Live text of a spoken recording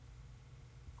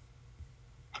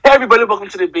Hey everybody, welcome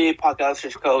to the BA Podcast.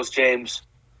 Here's your co-host James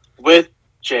with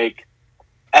Jake.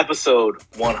 Episode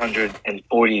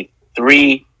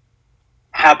 143.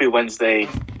 Happy Wednesday.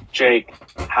 Jake,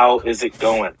 how is it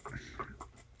going?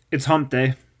 It's hump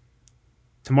day.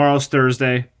 Tomorrow's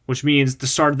Thursday, which means the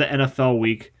start of the NFL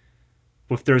week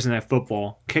with Thursday Night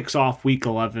Football kicks off week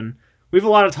 11. We have a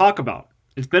lot to talk about.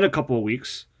 It's been a couple of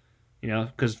weeks,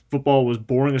 because football was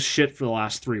boring as shit for the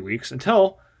last 3 weeks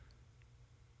until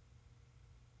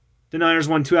the Niners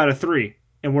won 2 out of 3,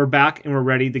 and we're back and we're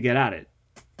ready to get at it.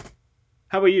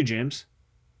 How about you, James?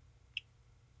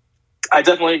 I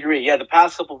definitely agree. Yeah, the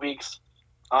past couple of weeks,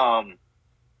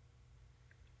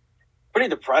 pretty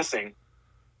depressing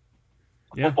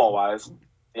football-wise.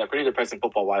 Yeah, pretty depressing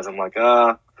football-wise. I'm like,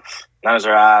 Niners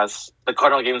are ass. The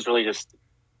Cardinal games really just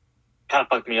kind of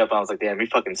fucked me up. I was like, damn, we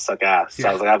fucking suck ass. So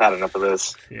I was like, I've had enough of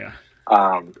this. Yeah.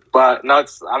 But no,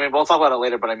 we'll talk about it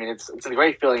later, but it's a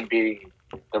great feeling beating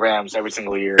the Rams every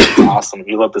single year. It's awesome.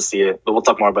 You love to see it, but we'll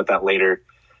talk more about that later.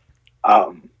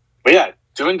 But yeah,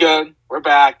 doing good. We're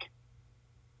back.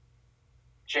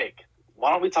 Jake,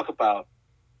 why don't we talk about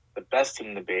the best team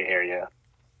in the Bay Area?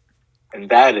 And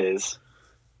that is...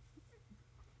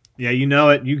 Yeah, you know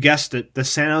it. You guessed it. The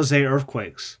San Jose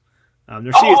Earthquakes. Hold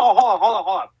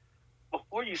on.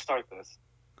 Before you start this,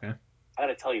 okay, I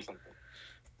gotta tell you something.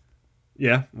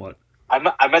 Yeah, what?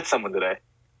 I met someone today.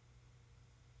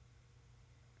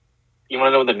 You want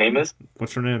to know what their name is?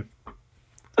 What's her name?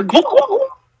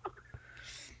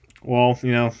 Well,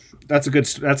 that's a good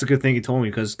thing you told me,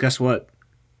 because guess what?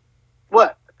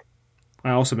 What? I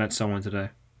also met someone today.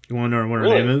 You want to know what her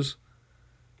Really? name is?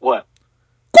 What?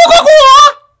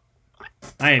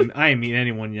 I ain't meet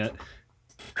anyone yet.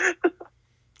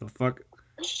 The fuck?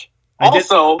 I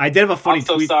did have a funny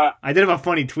tweet. Sorry. I did have a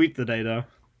funny tweet today, though.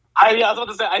 I was about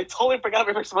to say, I totally forgot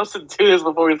we were supposed to do this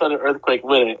before we started Earthquake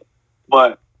with it.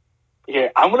 But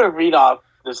here, I'm gonna read off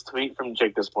this tweet from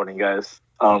Jake this morning, guys.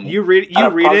 You read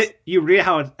it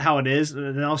how it is,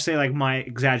 and then I'll say like my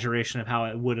exaggeration of how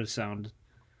it would have sounded.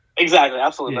 Exactly,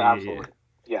 absolutely.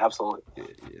 Yeah.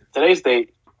 Today's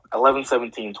date,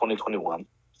 11/17/2021,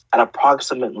 at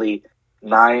approximately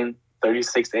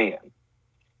 9:36 a.m.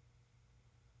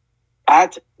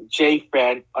 At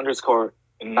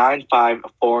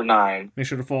JFran_9549. Make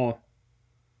sure to follow.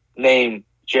 Name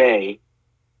J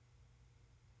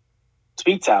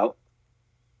tweets out,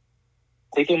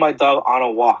 taking my dog on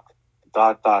a walk, ...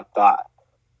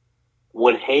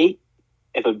 Would hate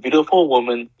if a beautiful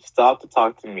woman stopped to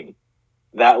talk to me.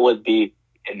 That would be,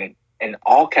 in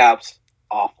all caps,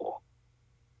 awful.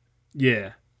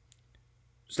 Yeah.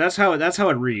 So that's how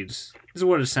it reads. This is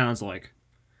what it sounds like.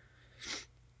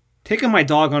 Taking my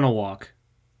dog on a walk.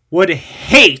 Would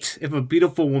hate if a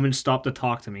beautiful woman stopped to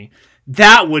talk to me.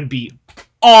 That would be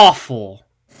awful.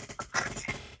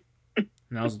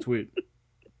 And that was the tweet.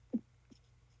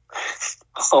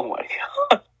 Oh my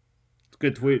god. It's a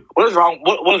good tweet. What is wrong?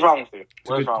 What is wrong with you?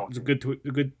 It's a good tweet.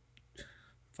 A good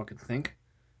fucking think.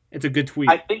 It's a good tweet.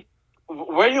 I think.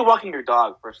 Where are you walking your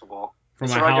dog? First of all, from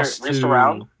my house to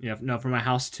around. Yeah, no, from my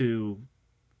house to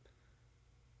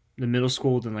the middle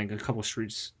school, then like a couple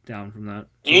streets down from that.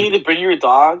 So you need to bring your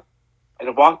dog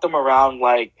and walk them around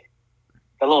like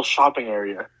that little shopping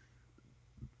area.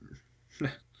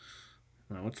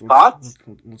 No, Thoughts?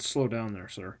 Let's slow down there,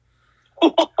 sir.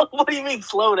 What do you mean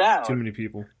slow down? Too many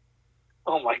people.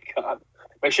 Oh my god!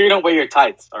 Make sure you don't wear your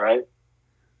tights. All right.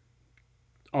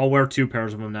 I'll wear 2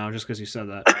 pairs of them now, just because you said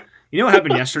that. You know what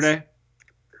happened yesterday?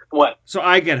 What? So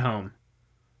I get home,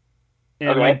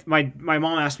 and okay. my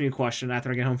mom asked me a question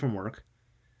after I get home from work.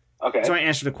 Okay. So I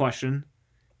answered the question.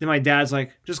 Then my dad's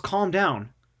like, "Just calm down." And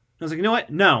I was like, "You know what?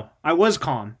 No, I was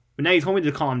calm, but now you told me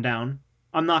to calm down.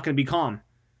 I'm not going to be calm."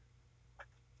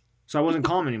 So I wasn't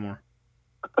calm anymore.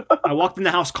 I walked in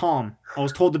the house calm. I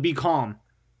was told to be calm.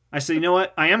 I said, "You know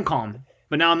what? I am calm,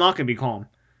 but now I'm not going to be calm."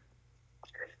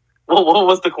 Well, what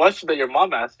was the question that your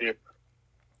mom asked you?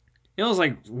 It was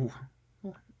like,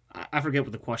 I forget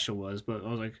what the question was, but I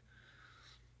was like,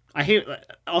 I hate.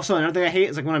 Also, another thing I hate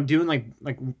is like when I'm doing like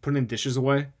putting dishes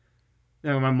away.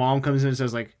 And my mom comes in and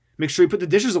says like, "Make sure you put the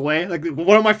dishes away." Like,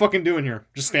 what am I fucking doing here?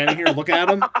 Just standing here looking at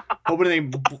them, hoping they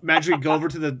magically go over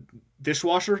to the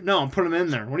dishwasher? No, I'm putting them in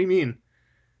there. What do you mean?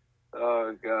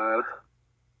 Oh god.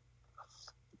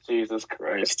 Jesus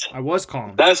Christ. I was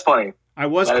calm. That is funny. I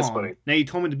was that calm. Is funny. Now you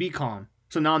told me to be calm.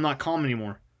 So now I'm not calm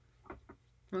anymore.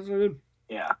 That's so good.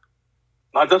 Yeah.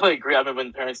 No, I definitely agree. I mean,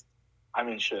 when parents,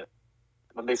 shit.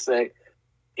 When they say,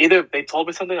 either they told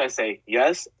me something, I say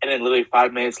yes, and then literally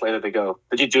 5 minutes later they go,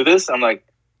 "Did you do this?" I'm like,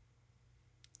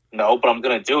 "No, but I'm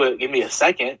going to do it. Give me a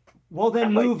second." Well, then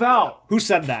I'm move like, out. Who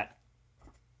said that?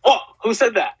 Oh, who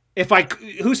said that?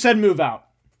 Who said move out?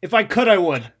 If I could, I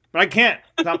would, but I can't.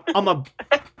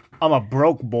 I'm a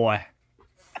broke boy.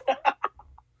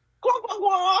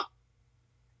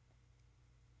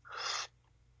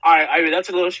 All right, I mean that's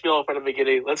a little spiel from the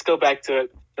beginning. Let's go back to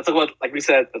it. Let's talk about, like we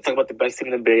said, let's talk about the best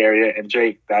team in the Bay Area, and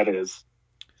Jake, that is.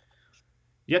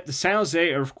 Yep, the San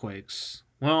Jose Earthquakes.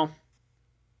 Well,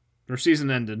 their season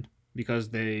ended because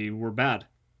they were bad.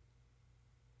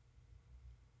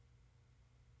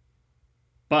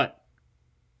 But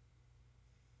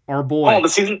our boy. Oh, the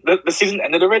season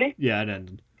ended already? Yeah, it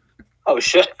ended. Oh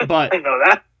shit! But I didn't know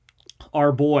that.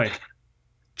 Our boy,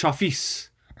 Chafis,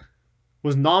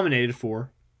 was nominated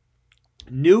for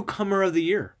Newcomer of the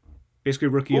Year, basically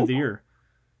Rookie of the Year.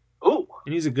 Ooh.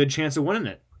 And he's a good chance of winning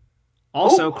it.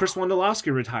 Also, Ooh. Chris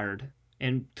Wondolowski retired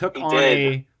and took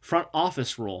a front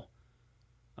office role.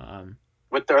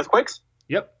 With the Earthquakes?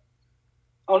 Yep.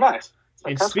 Oh, nice.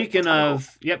 And speaking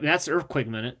of, that's Earthquake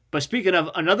Minute. But speaking of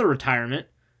another retirement,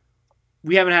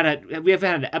 we haven't had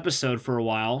an episode for a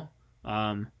while.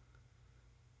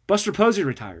 Buster Posey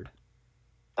retired.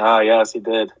 Yes, he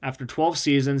did. After 12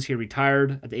 seasons, he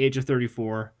retired at the age of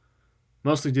 34,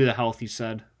 mostly due to health, he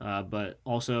said. But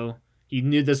also, he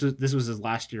knew this was his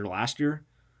last year.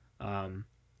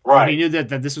 Right. He knew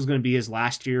that this was going to be his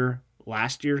last year,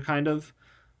 kind of.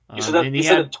 He said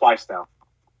it twice now.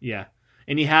 Yeah.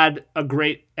 And he had a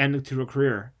great end to a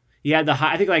career. He had the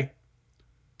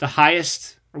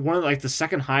highest, or one of the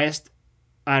second highest,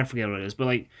 I forget what it is,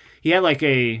 but he had I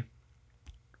think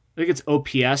it's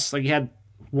OPS. He had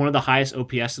one of the highest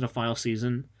OPS in a final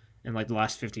season in the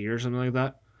last 50 years, something like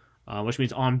that, which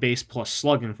means on base plus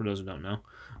slugging, for those who don't know.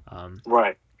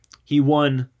 Right. He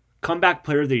won Comeback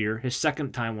Player of the Year, his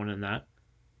second time winning that,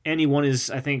 and he won his,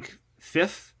 I think,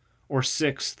 fifth or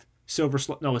sixth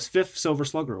his fifth Silver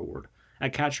Slugger award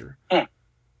at catcher. Oh,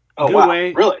 wow.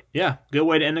 Really? Yeah, good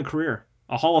way to end a career.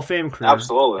 A Hall of Fame career.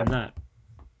 Absolutely. And that.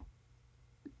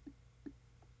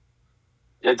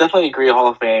 Yeah, definitely agree, Hall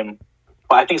of Fame.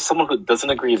 But I think someone who doesn't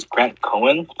agree is Grant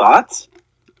Cohen. Thoughts?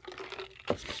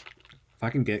 If I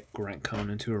can get Grant Cohen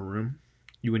into a room,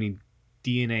 you would need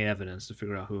DNA evidence to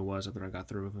figure out who it was after I got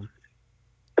through with him.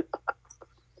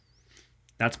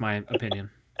 That's my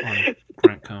opinion on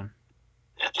Grant Cohen.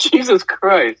 Jesus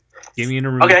Christ. Get me in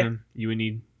a room with him, you would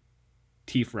need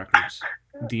teeth records,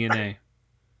 DNA,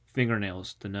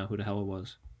 fingernails to know who the hell it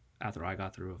was after I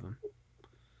got through with him.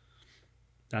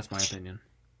 That's my opinion.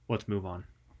 Let's move on.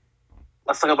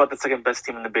 Let's talk about the second best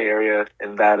team in the Bay Area,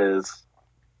 and that is...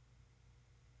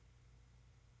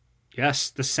 Yes,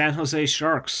 the San Jose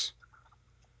Sharks.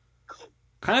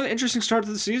 Kind of an interesting start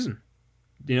to the season.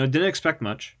 Didn't expect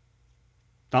much.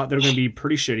 Thought they were going to be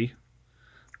pretty shitty.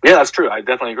 Yeah, that's true. I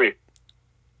definitely agree.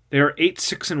 They are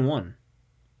 8-6-1.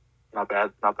 Not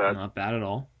bad. Not bad. Not bad at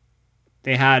all.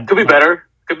 They had... Could be better.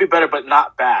 Could be better, but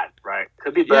not bad, right?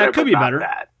 Could be better, could be better.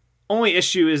 Bad. Only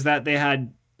issue is that they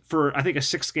had, for I think a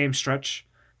 6-game stretch,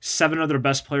 7 of their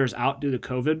best players out due to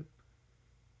COVID.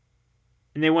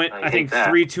 And they went, I think,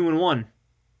 3-2-1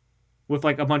 with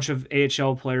a bunch of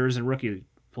AHL players and rookie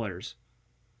players.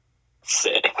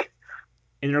 Sick.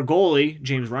 And their goalie,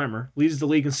 James Reimer, leads the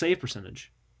league in save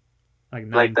percentage.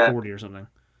 940 or something.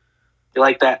 You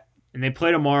like that? And they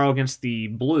play tomorrow against the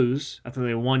Blues after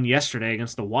they won yesterday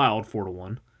against the Wild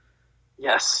 4-1.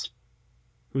 Yes.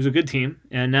 Who's a good team.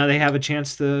 And now they have a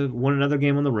chance to win another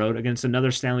game on the road against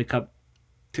another Stanley Cup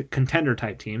contender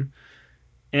type team.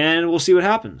 And we'll see what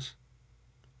happens.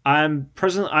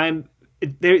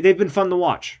 They've been fun to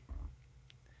watch.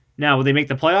 Now, will they make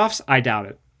the playoffs? I doubt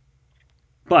it.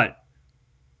 But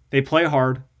they play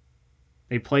hard.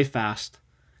 They play fast.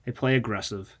 They play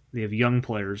aggressive. They have young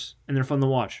players, and they're fun to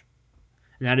watch.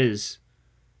 And that is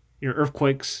your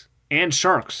Earthquakes and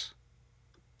Sharks.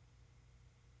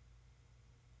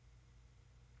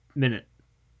 Minute.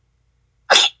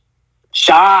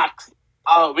 Sharks!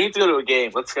 Oh, we need to go to a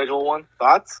game. Let's schedule one.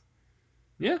 Thoughts?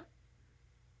 Yeah.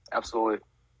 Absolutely.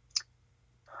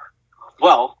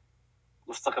 Well,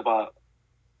 let's talk about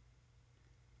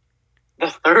the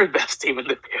third best team in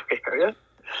the Bay Area,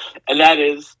 and that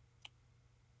is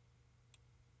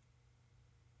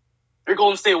your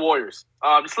Golden State Warriors.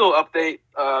 Just a little update.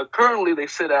 Currently, they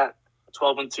sit at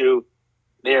 12-2.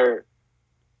 They're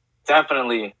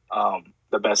definitely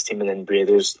the best team in the NBA.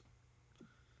 There's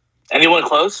anyone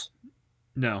close?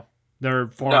 No, they're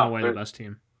far and away the best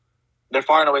team. They're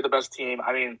far and away the best team.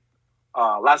 I mean,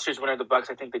 last year's winner, the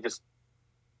Bucks. I think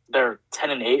they're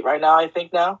 10-8 right now. I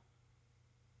think now.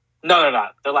 No, they're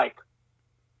not. They're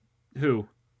who?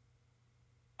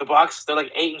 The Bucks. They're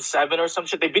 8-7 or some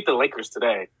shit. They beat the Lakers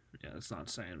today. Yeah, that's not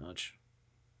saying much.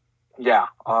 Yeah.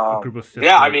 A group of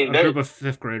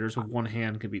fifth graders with one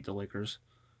hand could beat the Lakers.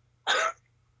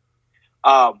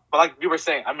 But like you were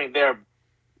saying, I mean, they're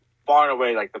far and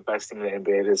away like the best team in the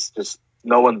NBA. There's just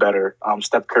no one better.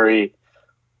 Steph Curry,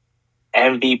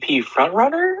 MVP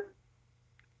frontrunner?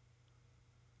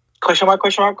 Question mark?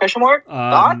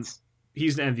 Thoughts?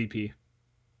 He's the MVP.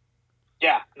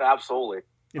 Yeah, no, absolutely.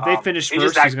 If they finish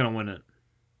first, he's going to win it.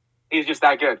 He's just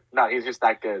that good. No, he's just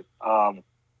that good.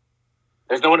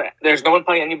 There's no one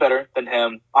playing any better than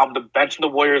him. The bench and the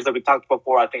Warriors that we talked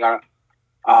before, I think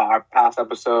our past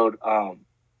episode,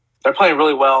 they're playing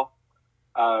really well.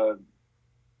 I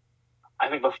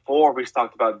think before we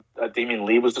talked about Damian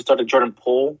Lee was the starter. Jordan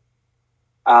Poole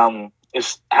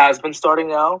has been starting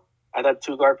now at that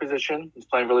 2-guard position. He's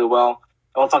playing really well.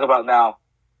 And we'll talk about now.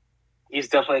 He's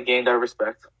definitely gained our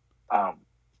respect.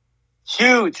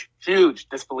 Huge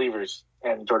disbelievers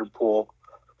in Jordan Poole.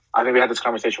 I think we had this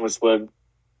conversation with Swig.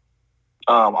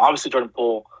 Obviously, Jordan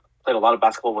Poole played a lot of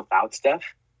basketball without Steph,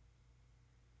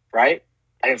 right?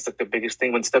 I think it's like the biggest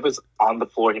thing. When Steph is on the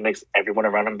floor, he makes everyone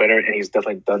around him better, and he's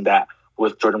definitely done that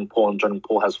with Jordan Poole. And Jordan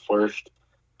Poole has flourished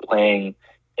playing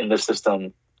in the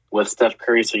system with Steph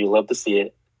Curry, so you love to see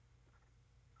it.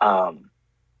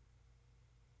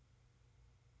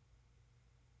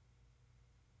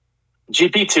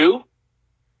 GP2?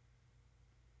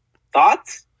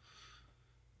 Thoughts?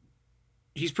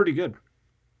 He's pretty good.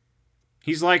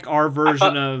 He's like our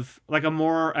version of, like a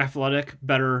more athletic,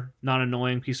 better, not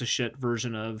annoying piece of shit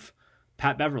version of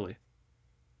Pat Beverly.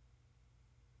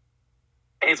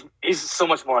 He's so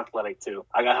much more athletic too.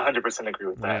 I 100% agree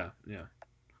with that. Yeah.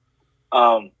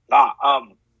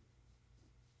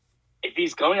 If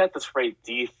he's going at this rate,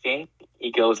 do you think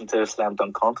he goes into the slam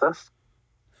dunk contest?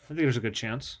 I think there's a good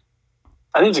chance.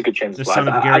 I think there's a good chance. The son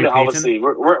of Gary Payton. Obviously,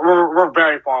 we're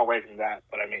very far away from that,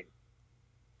 but I mean,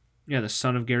 yeah, the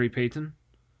son of Gary Payton.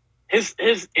 His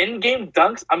in-game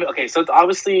dunks. I mean, okay, so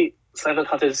obviously slam dunk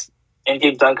contest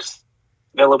in-game dunks,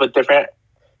 they're a little bit different,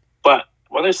 but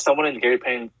when there's someone in Gary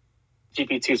Payton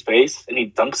GP2's face and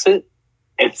he dunks it,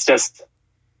 it's just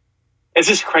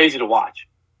crazy to watch.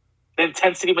 The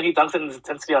intensity when he dunks it and the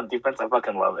intensity on defense, I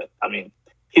fucking love it. I mean,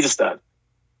 he's a stud.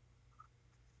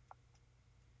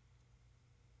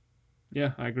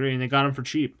 Yeah, I agree. And they got him for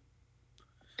cheap.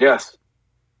 Yes.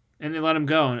 And they let him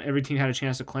go, and every team had a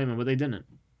chance to claim him, but they didn't.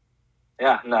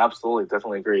 Yeah, no, absolutely.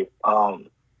 Definitely agree. The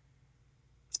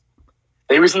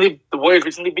Warriors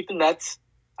recently beat the Nets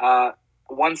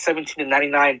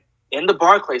 117-99 in the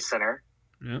Barclays Center.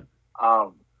 Yep.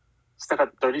 Steph had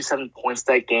 37 points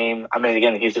that game. I mean,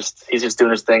 again, he's just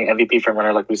doing his thing. MVP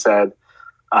frontrunner, like we said.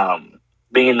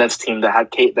 Being in Nets team that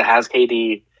has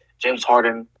KD, James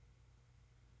Harden.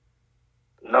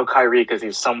 No Kyrie because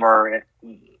he's somewhere.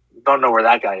 Don't know where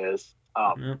that guy is.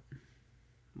 Yep.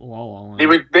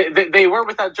 They were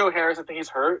without Joe Harris. I think he's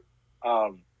hurt.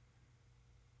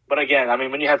 But again, I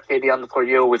mean, when you have KD on the floor,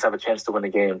 you always have a chance to win the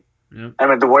game. Yep. I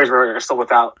mean, the Warriors are still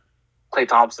without Klay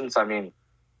Thompson, so I mean,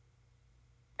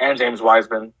 and James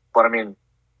Wiseman. But I mean,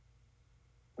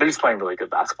 they're just playing really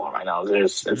good basketball right now.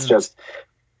 It's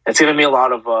giving me a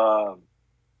lot of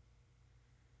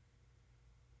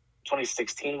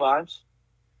 2016 vibes.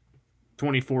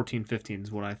 2014-15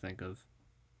 is what I think of.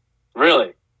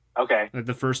 Really? Okay. Like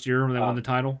the first year when they won the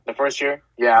title? The first year?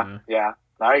 Yeah.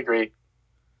 I agree.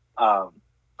 But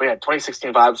yeah,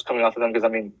 2016 vibes coming off of them because, I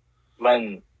mean,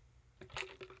 when...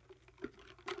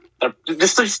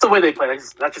 Just the way they play,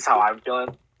 that's just how I'm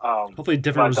feeling. Hopefully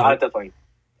different result.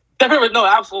 No,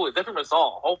 absolutely. Different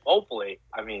result. Hopefully.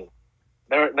 I mean,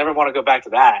 never want to go back to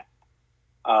that.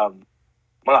 Well,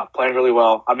 not playing really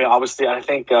well. I mean, obviously, I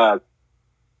think... what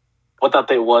the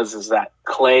update is that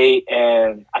Klay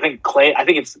and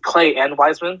Klay and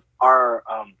Wiseman are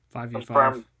 5v5.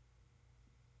 Confirmed.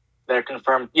 They're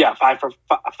confirmed. Yeah,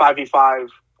 5v5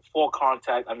 full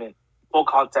contact. I mean, full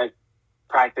contact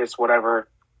practice, whatever.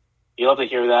 You love to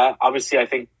hear that. Obviously, I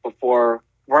think before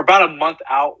we're about a month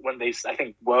out when I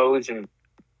think Woj and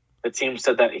the team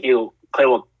said that Klay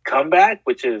will come back,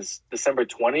 which is December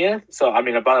 20th. So I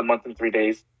mean, about a month and 3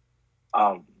 days.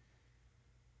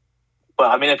 But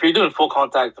I mean, if you're doing full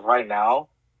contact right now,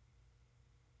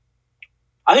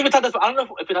 I think I don't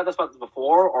know if we talked about this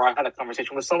before or I had a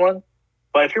conversation with someone.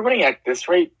 But if you're running at this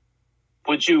rate,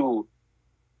 would you?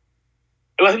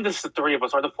 I think this is the three of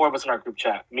us or the four of us in our group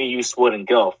chat, me, you, Swood, and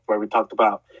Gilf, where we talked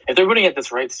about if they're running at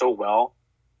this rate so well,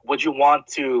 would you want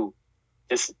to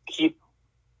just keep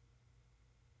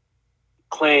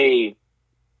Klay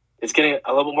is getting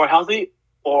a little bit more healthy,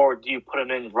 or do you put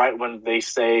him in right when they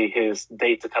say his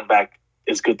date to come back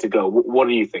is good to go? What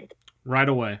do you think? Right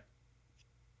away.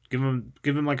 Give him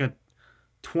like a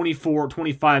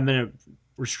 25-minute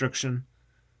restriction.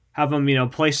 Have them,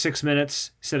 play 6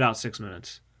 minutes, sit out 6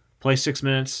 minutes. Play 6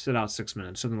 minutes, sit out 6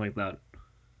 minutes, something like that.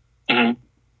 Mm-hmm.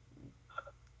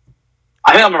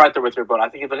 I think I'm right there with your boat. I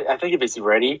think if he's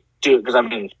ready, dude. Because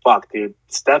dude.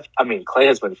 Clay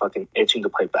has been fucking itching to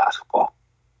play basketball,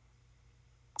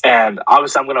 and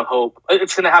obviously I'm gonna hope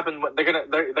it's gonna happen.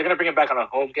 They're gonna bring him back on a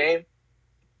home game.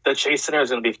 The Chase Center is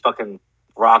gonna be fucking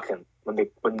rocking when the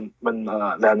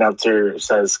announcer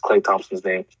says Klay Thompson's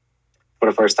name for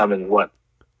the first time in what?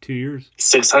 2 years.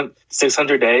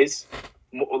 600 days,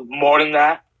 more than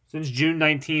that. Since June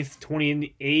 19th,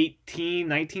 2018,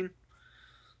 19.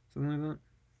 Something like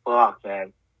that. Fuck,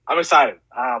 man. I'm excited.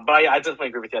 But I definitely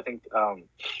agree with you. I think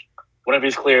whenever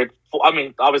he's cleared,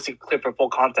 obviously cleared for full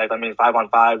contact.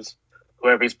 5-on-5s,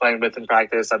 whoever he's playing with in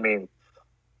practice.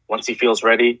 Once he feels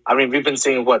ready. We've been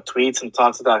seeing tweets and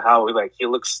talks about how he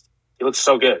looks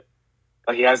so good.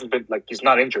 He hasn't been he's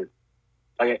not injured.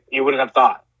 You wouldn't have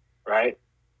thought, right?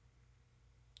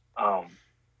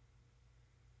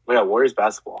 Yeah, Warriors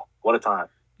basketball. What a time.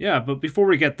 Yeah, but before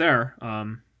we get there,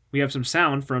 we have some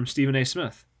sound from Stephen A.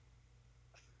 Smith.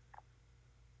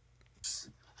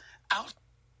 Out.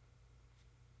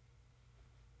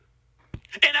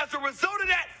 And as a result of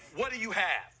that, what do you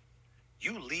have?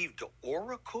 You leave the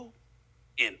Oracle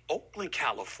in Oakland,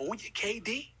 California,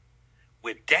 KD,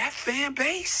 with that fan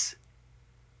base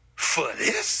for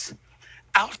this?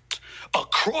 Out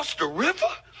across the river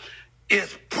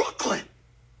is Brooklyn.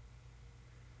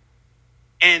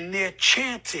 And they're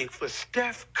chanting for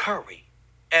Steph Curry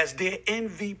as their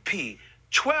MVP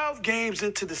 12 games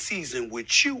into the season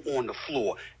with you on the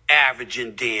floor,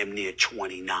 averaging damn near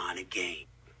 29 a game.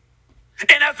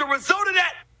 And as a result of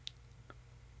that,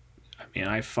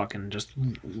 I fucking just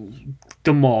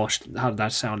demolished how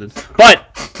that sounded.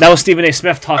 But that was Stephen A.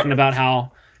 Smith talking about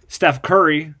how Steph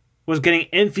Curry was getting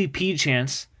MVP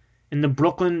chance in the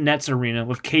Brooklyn Nets arena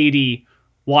with KD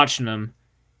watching him.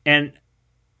 And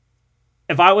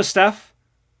if I was Steph,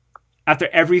 after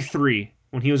every three,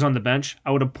 when he was on the bench,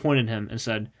 I would have pointed him and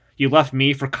said, "You left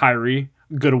me for Kyrie.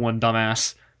 Good one,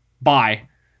 dumbass. Bye."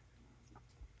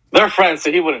 They're friends,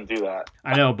 so he wouldn't do that.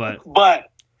 I know, but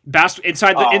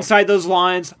inside those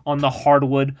lines on the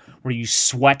hardwood where you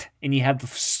sweat and you have the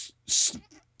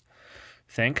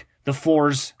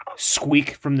floors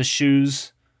squeak from the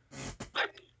shoes.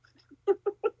 If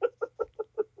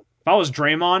I was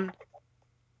Draymond,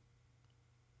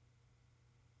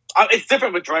 it's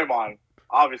different with Draymond.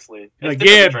 Obviously,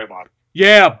 Draymond.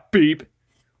 Yeah, beep,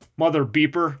 mother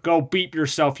beeper, go beep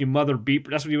yourself, you mother beeper.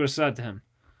 That's what you would have said to him.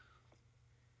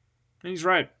 And he's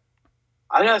right.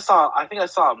 I think I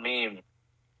saw a meme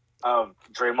of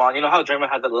Draymond. You know how Draymond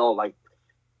had that little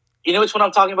which one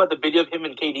I'm talking about? The video of him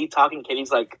and KD talking.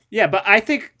 KD's yeah, but I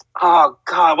think. Oh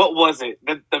God, what was it?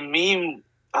 The meme.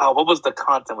 Oh, what was the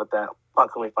content with that? How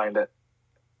can we find it?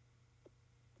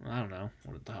 I don't know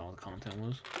what the hell the content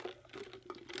was.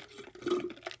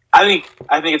 I think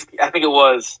it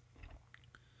was.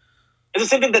 It's the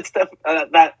same thing that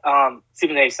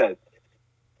Stephen A. said.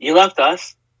 You left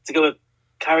us to go with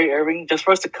Kyrie Irving just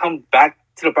for us to come back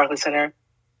to the Barclays Center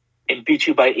and beat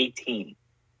you by 18.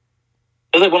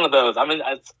 It was one of those.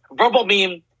 It's verbal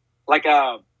meme, part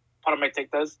of my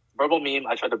take does. Verbal meme.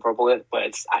 I tried to verbal it,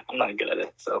 but I'm not good at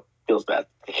it, so it feels bad.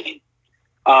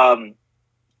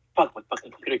 Fuck, my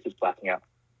fucking computer keeps blacking out.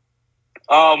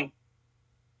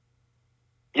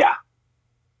 Yeah.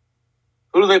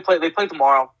 Who do they play? They play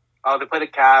tomorrow. They play the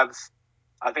Cavs.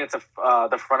 I think it's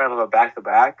the front end of a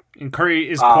back-to-back. And Curry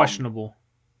is questionable.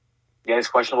 Yeah, he's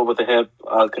questionable with the hip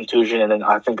contusion, and then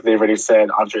I think they've already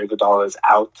said Andre Iguodala is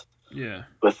out. Yeah.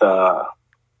 With a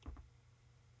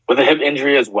hip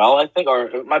injury as well, I think, or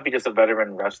it might be just a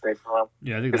veteran rest day for him.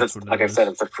 Yeah, I think that's what I said,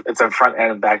 it's a front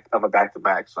end back of a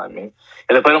back-to-back. So and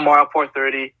they play tomorrow at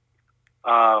 4:30.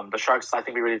 The Sharks, I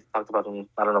think we already talked about them.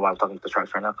 I don't know why I'm talking about the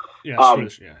Sharks right now. Yeah,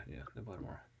 they play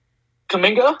tomorrow.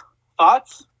 Kuminga,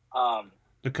 thoughts?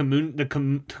 The Kumunja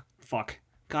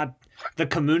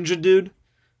dude.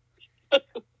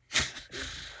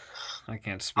 I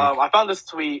can't speak. I found this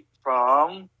tweet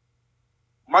from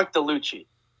Mark DeLucci.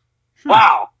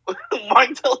 Wow, Mark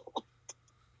DeLucci.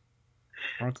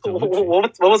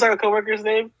 What was our coworker's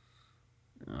name?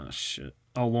 Oh shit!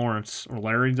 Oh, Lawrence or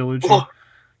Larry DeLucci.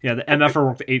 Yeah, the MFer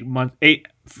worked 8 months.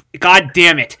 God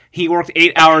damn it! He worked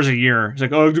 8 hours a year. He's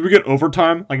like, "Oh, do we get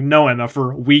overtime?" Like, no,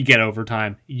 MFer, we get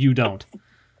overtime. You don't.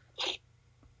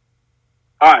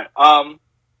 All right.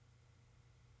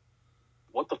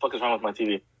 What the fuck is wrong with my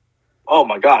TV? Oh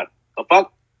my god, the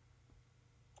fuck!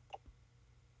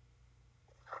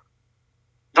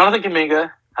 Jonathan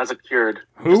Kuminga has secured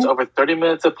just over 30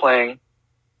 minutes of playing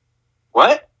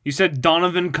What? You said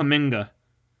Donovan Kuminga.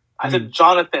 I said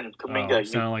Jonathan Kuminga. You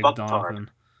sounded like fucktard. Donovan.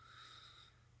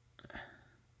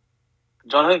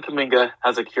 Jonathan Kuminga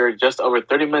has secured just over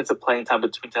 30 minutes of playing time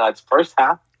between tonight's first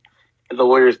half and the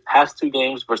Warriors' past 2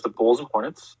 games versus the Bulls and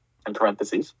Hornets, in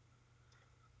parentheses.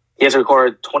 He has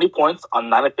recorded 20 points on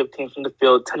 9 of 15 from the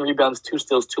field, 10 rebounds, 2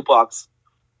 steals, 2 blocks,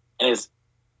 and is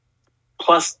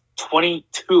plus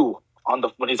 22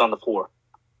 when he's on the floor.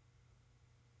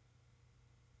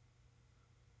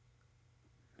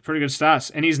 Pretty good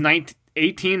stats. And he's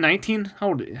 18, 19?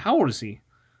 How old is he?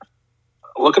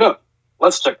 Look it up.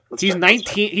 Let's check. He's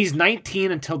 19. He's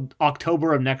 19 until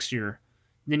October of next year.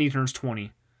 Then he turns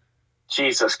 20.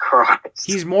 Jesus Christ.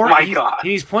 He's more. My God.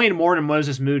 He's playing more than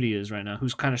Moses Moody is right now,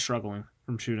 who's kind of struggling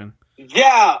from shooting.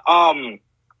 Yeah. I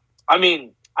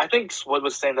mean, I think Swid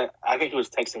was saying that. I think he was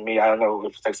texting me. I don't know if he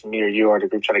was texting me or you or the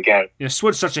group chat again. Yeah,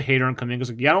 Swid's such a hater on Kuminga. He's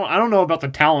like, yeah, I don't know about the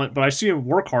talent, but I see him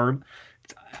work hard.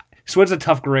 Swid's a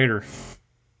tough grader.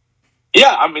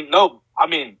 Yeah, I mean, no. I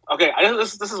mean, okay.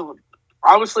 This is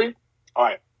obviously all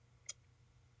right.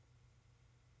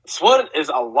 Swid is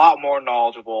a lot more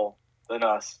knowledgeable than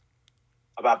us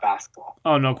about basketball.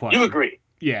 Oh, no question. You agree?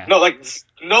 Yeah. No, like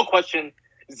no question,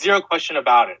 zero question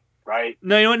about it, right?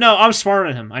 No, you know what? No, I'm smarter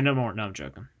than him. I know more. No, I'm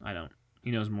joking. I don't.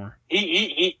 He knows more.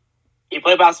 He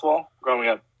played basketball growing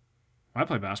up. I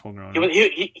played basketball growing up. up.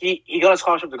 He got a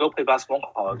scholarship to go play basketball in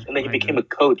college, and then he became a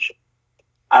coach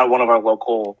at one of our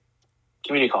local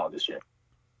community colleges here.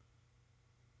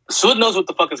 Swid knows what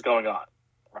the fuck is going on,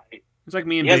 right? It's like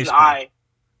me in baseball. baseball. He has an eye.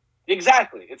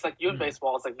 Exactly. It's like you in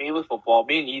baseball. It's like me with football.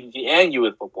 Me and you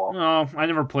with football. No, I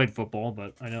never played football,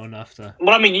 but I know enough to.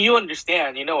 Well, I mean, you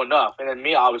understand. You know enough, and then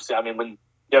me, obviously. I mean, when you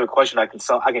have a question, I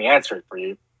can answer it for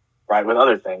you, right? With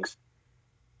other things.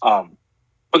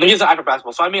 But then he's an eye for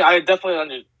basketball. So I mean, I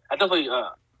definitely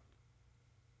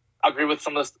agree with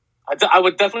some of this. I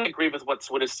would definitely agree with what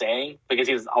Swid is saying because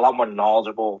he's a lot more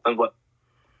knowledgeable than what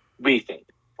we think,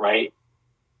 right?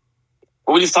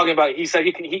 What was he talking about? He said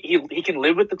he can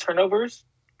live with the turnovers,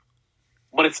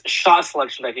 but it's shot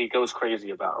selection that he goes crazy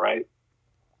about, right?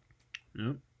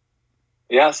 Yep.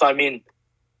 Yeah. So I mean,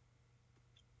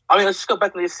 let's just go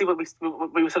back and see what we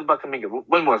said about Kuminga.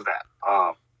 When was that?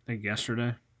 I think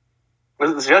yesterday.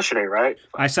 It was yesterday, right?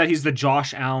 I said he's the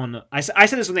Josh Allen. I said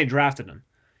this when they drafted him.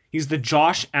 He's the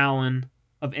Josh Allen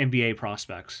of NBA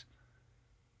prospects.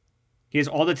 He has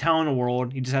all the talent in the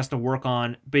world. He just has to work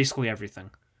on basically everything.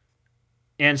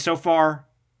 And so far,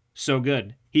 so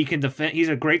good. He can defend. He's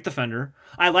a great defender.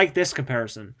 I like this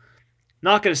comparison.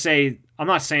 I'm not saying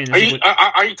this.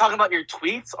 Are you talking about your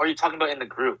tweets, or are you talking about in the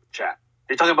group chat?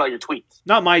 You're talking about your tweets.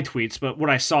 Not my tweets, but what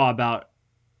I saw about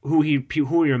who he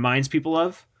reminds people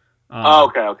of.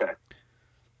 Okay.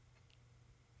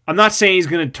 I'm not saying he's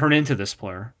going to turn into this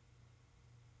player.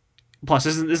 Plus,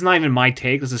 this is not even my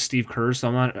take. This is Steve Kerr, so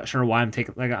I'm not sure why I'm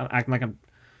taking I'm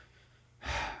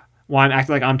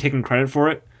taking credit for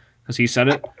it because he said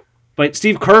it. But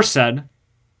Steve Kerr said,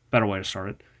 better way to start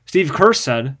it. Steve Kerr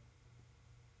said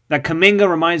that Kuminga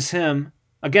reminds him,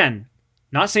 again,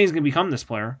 not saying he's going to become this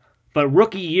player, but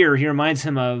rookie year, he reminds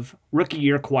him of rookie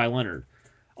year Kawhi Leonard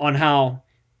on how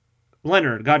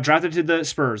Leonard got drafted to the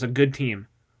Spurs, a good team,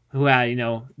 who had,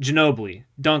 Ginobili,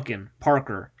 Duncan,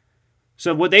 Parker.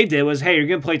 So what they did was, hey, you're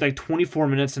going to play like 24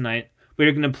 minutes a night, but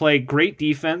you're going to play great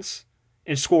defense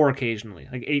and score occasionally,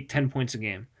 like 8-10 points a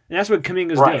game. And that's what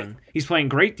Kuminga's doing. He's playing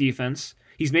great defense.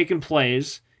 He's making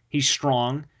plays. He's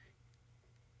strong.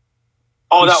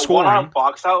 Oh, he's that scoring. One-arm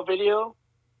box out video?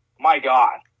 My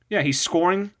God. Yeah, he's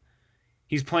scoring.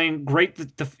 He's playing great.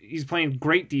 He's playing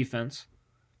great defense.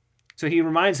 So he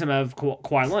reminds him of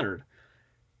Kawhi Leonard.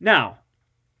 Now,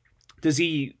 does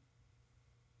he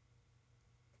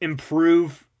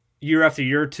improve year after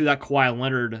year to that Kawhi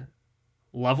Leonard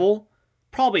level?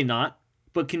 Probably not.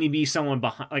 But can he be someone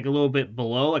behind, like a little bit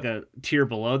below, like a tier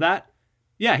below that?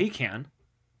 Yeah, he can.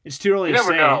 It's too early to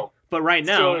say. Know. But right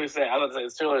now, it's too early to say. I would say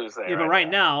it's too early to say. Yeah, but right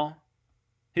now,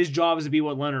 his job is to be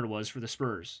what Leonard was for the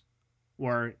Spurs,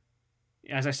 where,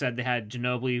 as I said, they had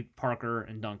Ginobili, Parker,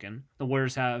 and Duncan. The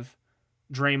Warriors have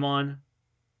Draymond,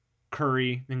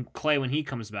 Curry, and Clay when he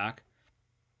comes back.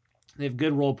 They have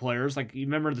good role players. Like, you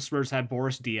remember the Spurs had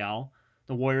Boris Diaw.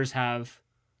 The Warriors have,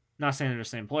 not saying they're the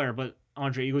same player, but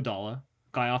Andre Iguodala,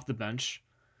 guy off the bench.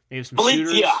 They have some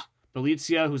shooters.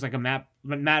 Bjelica, who's like a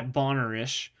Matt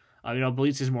Bonner-ish.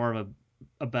 Bjelica is more of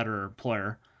a better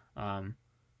player. But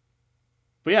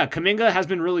yeah, Kuminga has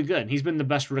been really good. He's been the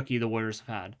best rookie the Warriors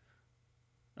have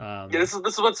had. This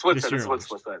is what Switch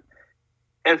said.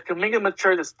 If Kuminga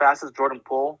matured as fast as Jordan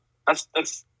Poole,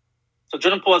 so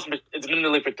Jordan Poole has been in the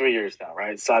league for 3 years now,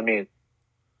 right? So I mean,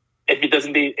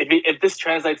 if this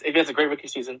translates, if he has a great rookie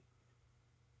season,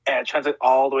 and it translates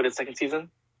all the way to the second season,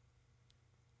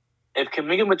 if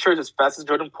Kuminga matures as fast as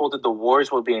Jordan Poole did, the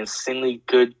Warriors will be in insanely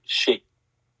good shape.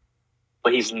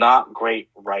 But he's not great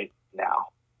right now.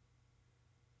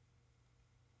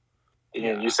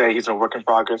 You say he's a work in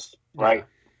progress, right? Yeah.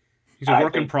 He's a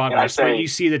work in progress, but you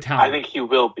see the talent. I think he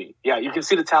will be. Yeah, you can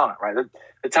see the talent, right?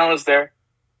 The talent's there.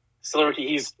 Still a rookie.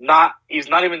 He's not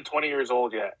even 20 years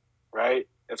old yet, right?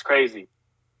 It's crazy.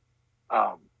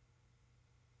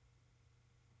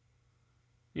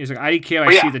 He's like, IDK,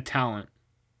 I see the talent.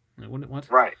 Like, what?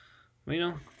 Right.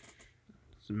 Well,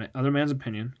 it's other man's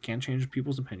opinion. Can't change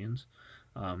people's opinions.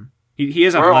 He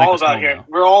is athletic.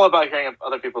 We're all about hearing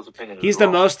other people's opinions. He's the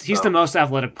most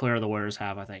athletic player the Warriors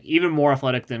have, I think. Even more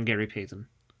athletic than Gary Payton.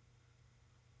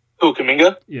 Who,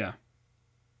 Kuminga? Yeah.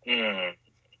 Mm.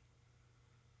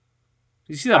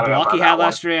 Did you see that block he had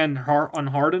last year on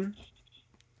Harden?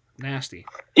 Nasty.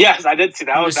 Yes, I did see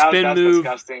that. That was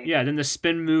disgusting. Yeah, then the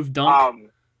spin move dunk.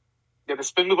 The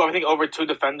spin move, I think, over two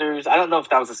defenders. I don't know if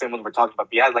that was the same one we're talking about,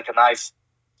 but he had like a nice...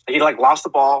 He like lost the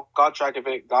ball, got track of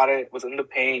it, got it, was in the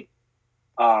paint.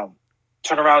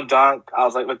 Turn around dunk. I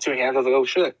was like, with two hands, I was like, oh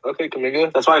shit, okay,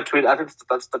 Kuminga. That's why I tweeted. I think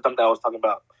that's the dunk that I was talking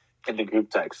about in the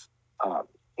group text while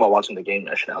watching the game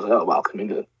yesterday. I was like, oh wow,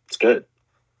 Kuminga, it's good.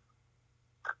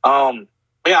 But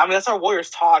yeah, I mean that's our Warriors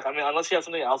talk. I mean, unless you have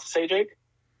something else to say, Jake.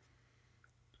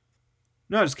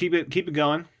 No, just keep it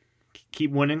going,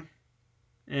 keep winning,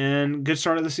 and good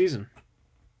start of the season.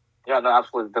 Yeah, no,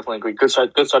 absolutely, definitely agree. Good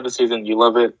start of the season. You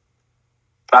love it.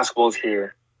 Basketball is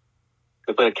here.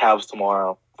 They play the Cavs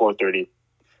tomorrow, 4:30.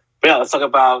 But yeah, let's talk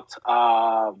about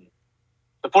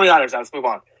the 49ers now. Let's move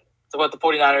on. Let's talk about the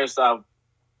 49ers.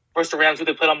 First, the Rams, who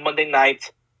they played on Monday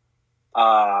night.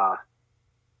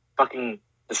 Fucking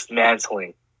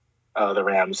dismantling the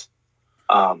Rams.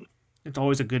 It's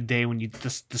always a good day when you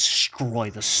just destroy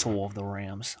the soul of the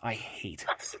Rams. I hate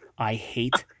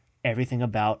everything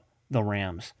about the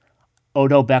Rams.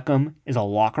 Odell Beckham is a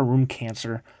locker room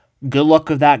cancer. Good luck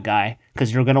with that guy,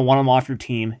 because you're going to want him off your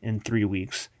team in 3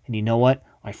 weeks. And you know what?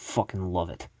 I fucking love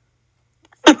it.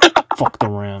 Fuck the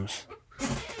Rams.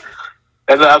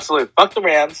 And absolutely. Fuck the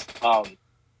Rams.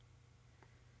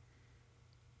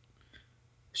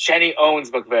 Shanny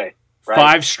owns McVay. Right?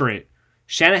 5 straight.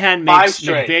 Shanahan makes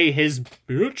McVay his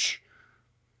bitch.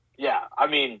 Yeah, I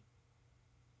mean,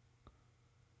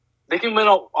 they can win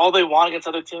all they want against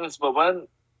other teams, but when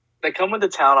they come into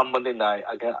town on Monday night,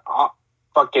 again,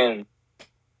 fucking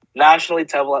nationally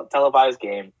televised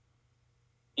game,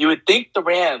 you would think the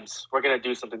Rams were going to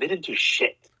do something. They didn't do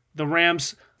shit. The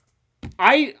Rams,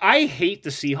 I hate the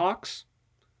Seahawks.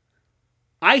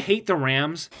 I hate the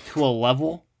Rams to a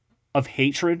level of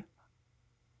hatred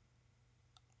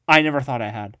I never thought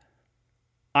I had.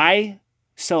 I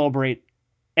celebrate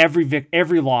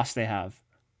every loss they have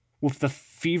with the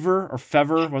fever,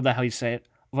 whatever the hell you say it,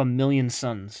 of a million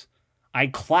suns. I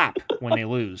clap when they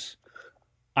lose.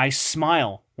 I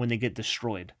smile when they get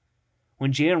destroyed.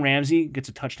 When Jalen Ramsey gets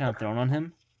a touchdown thrown on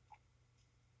him,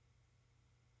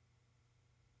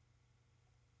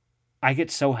 I get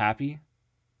so happy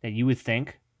that you would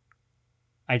think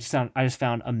I just found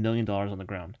 $1 million on the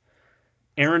ground.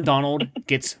 Aaron Donald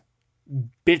gets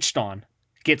bitched on,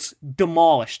 gets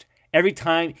demolished. Every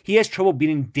time he has trouble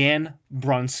beating Dan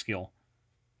Brunskill.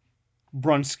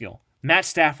 Matt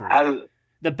Stafford.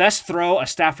 The best throw a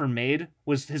Stafford made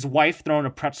was his wife throwing a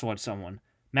pretzel at someone.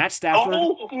 Matt Stafford.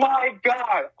 Oh my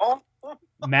God. Oh.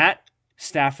 Matt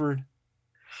Stafford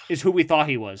is who we thought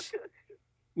he was.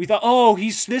 We thought,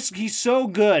 he's so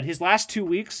good. His last 2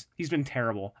 weeks, he's been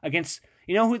terrible against.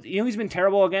 You know he's been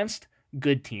terrible against?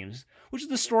 Good teams, which is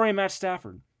the story of Matt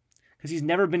Stafford, because he's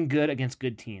never been good against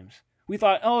good teams. We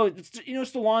thought,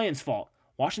 it's the Lions' fault.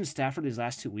 Watching Stafford these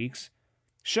last 2 weeks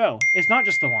show it's not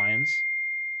just the Lions.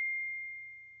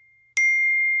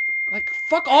 Like,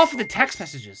 fuck off with the text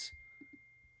messages.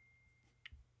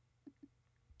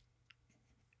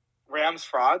 Rams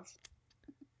frauds?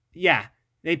 Yeah,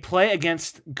 they play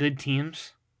against good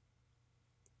teams,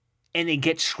 and they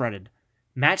get shredded.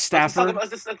 Matt Stafford. Let's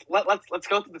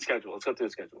go through the schedule. Let's go through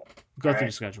the schedule.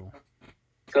 Let's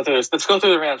go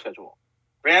through the Rams schedule.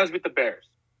 Rams beat the Bears.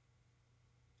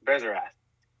 Bears are ass.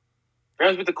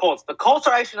 Rams beat the Colts. The Colts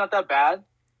are actually not that bad.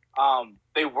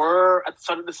 They were at the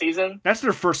start of the season. That's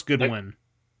their first good win.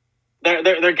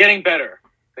 They're getting better.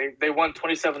 They won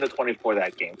 27-24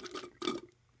 that game.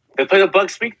 They play the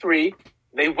Bucs week 3.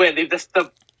 They win.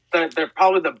 They're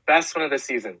probably the best win of the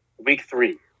season. Week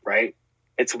 3, right?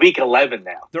 It's week 11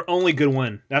 now. Their only good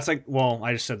win. That's like, well,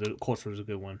 I just said the Colts was a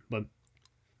good win, but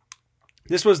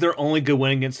this was their only good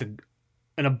win against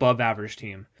an above-average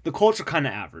team. The Colts are kind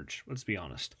of average. Let's be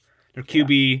honest. Their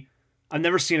QB. I've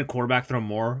never seen a quarterback throw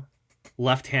more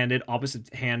left-handed,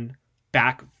 opposite hand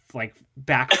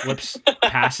backflips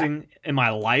passing in my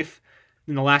life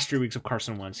in the last 3 weeks of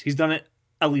Carson Wentz. He's done it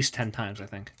at least 10 times, I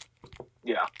think.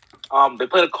 Yeah. They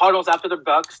play the Cardinals after the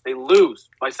Bucks. They lose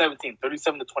by 17,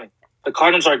 37-20. The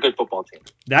Cardinals are a good football team.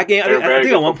 That game, They're a I very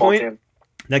think good at one football point, team.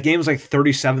 that game was like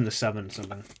 37-7 or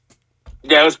something.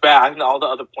 Yeah, it was bad. I think all the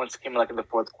other points came in the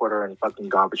fourth quarter and fucking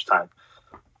garbage time.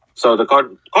 So the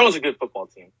Cardinals are a good football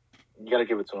team. You got to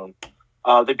give it to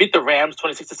them. They beat the Rams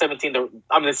 26-17. The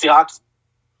Seahawks.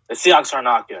 The Seahawks are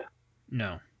not good.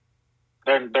 No.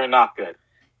 They're not good.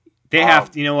 They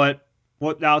have. You know what?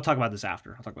 I'll talk about this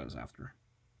after.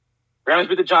 Rams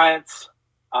beat the Giants.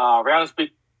 Rams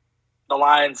beat the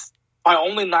Lions by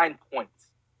only 9 points.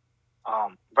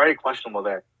 Very questionable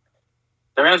there.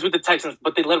 The Rams beat the Texans,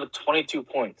 but they led with 22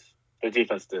 points. Their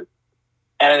defense did.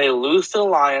 And they lose to the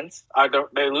Lions.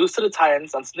 They lose to the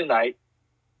Titans on Sunday night,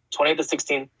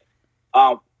 28-16.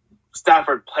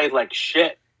 Stafford played like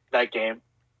shit that game.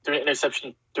 3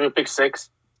 interceptions, 3 pick six.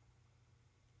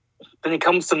 Then he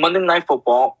comes to Monday Night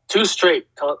Football, 2 straight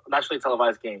nationally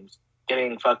televised games,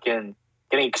 getting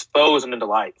exposed under the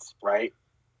lights, right?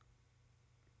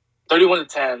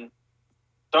 31-10.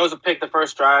 Throws a pick the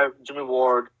first drive, Jimmy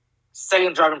Ward.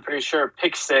 Second drive, I'm pretty sure,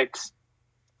 pick 6.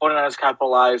 49ers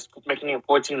capitalized, making it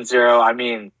 14-0. I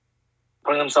mean,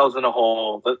 putting themselves in a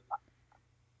hole. But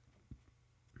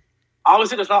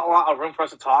obviously, there's not a lot of room for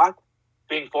us to talk,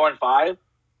 being 4-5.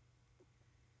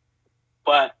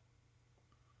 But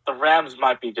the Rams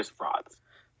might be just frauds.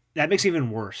 That makes it even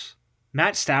worse.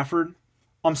 Matt Stafford,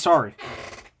 I'm sorry.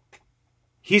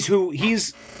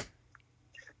 He's.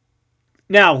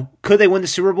 Now, could they win the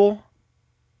Super Bowl?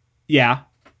 Yeah.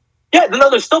 Yeah, no,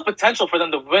 there's still potential for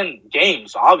them to win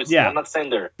games, obviously. Yeah. I'm not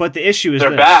saying But the issue is they're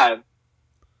this. bad.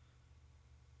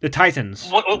 The Titans.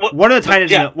 What What are the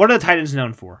Titans? yeah. What are the Titans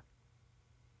known for?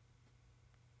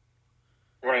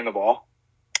 Running the ball.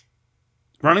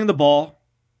 Running the ball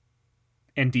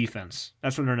and defense.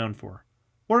 That's what they're known for.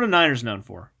 What are the Niners known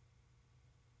for?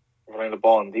 Running the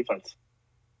ball and defense.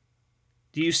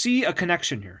 Do you see a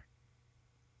connection here?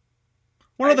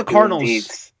 What are I the do Cardinals? indeed.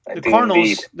 I The do Cardinals.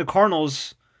 indeed. The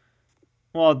Cardinals.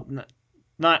 Well,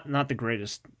 not the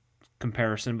greatest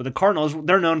comparison, but the Cardinals,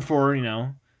 they're known for,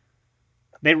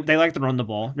 they like to run the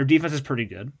ball. Their defense is pretty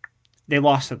good. They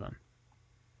lost to them.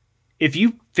 If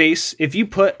you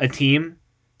put a team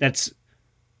that's,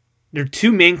 their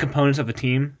 2 main components of a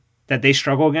team that they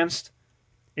struggle against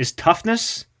is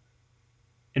toughness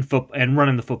and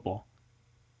running the football.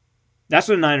 That's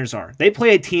what the Niners are. They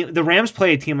play a team. The Rams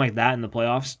play a team like that in the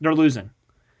playoffs. They're losing.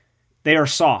 They are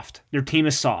soft. Their team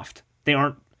is soft. They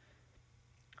aren't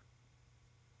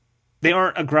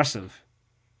aggressive.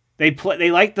 They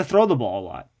like to throw the ball a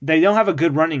lot. They don't have a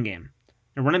good running game.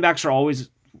 Their running backs are always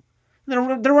their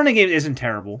running game isn't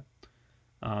terrible.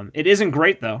 It isn't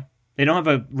great though. They don't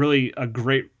have a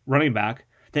great running back.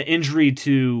 The injury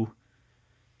to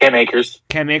Cam Akers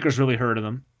really hurted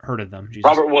them. Jesus.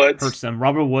 Robert Woods. Hurts them.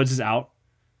 Robert Woods is out.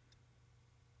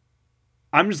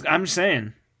 I'm just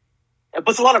saying. It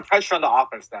puts a lot of pressure on the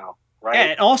offense now, right?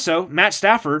 And also, Matt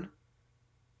Stafford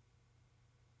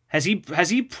has he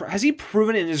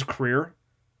proven in his career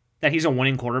that he's a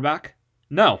winning quarterback?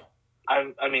 No.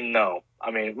 I mean, no.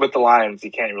 I mean, with the Lions,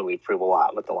 you can't really prove a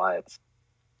lot with the Lions.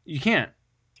 You can't.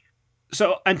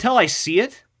 So until I see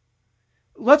it,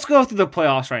 let's go through the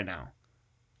playoffs right now.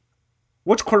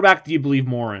 Which quarterback do you believe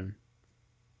more in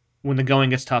when the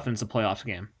going gets tough and it's a playoffs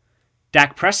game?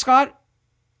 Dak Prescott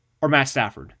or Matt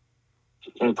Stafford?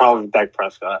 Probably Dak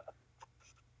Prescott.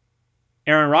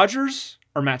 Aaron Rodgers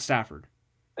or Matt Stafford?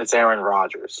 It's Aaron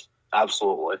Rodgers.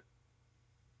 Absolutely.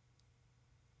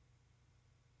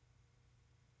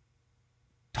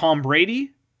 Tom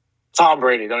Brady? Tom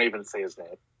Brady. Don't even say his name.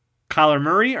 Kyler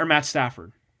Murray or Matt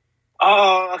Stafford?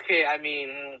 Oh, okay. I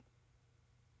mean...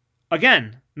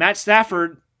 Again, Matt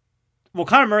Stafford... Well,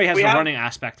 Kyler Murray has a running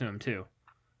aspect to him, too.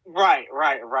 Right.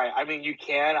 I mean, you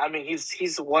can. I mean,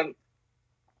 he's one...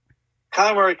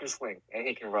 Kyler Murray can swing, and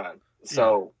he can run.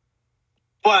 So...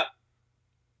 But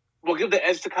we'll give the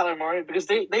edge to Kyler Murray because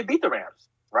they beat the Rams,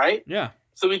 right? Yeah.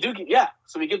 So we give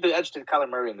the edge to Kyler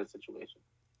Murray in this situation.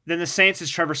 Then the Saints is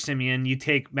Trevor Siemian. You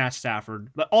take Matt Stafford.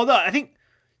 But although I think...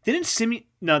 Didn't Siemian...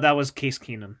 No, that was Case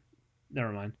Keenum.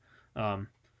 Never mind.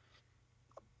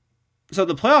 So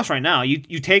the playoffs right now,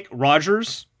 you take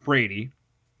Rodgers, Brady,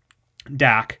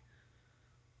 Dak,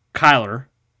 Kyler.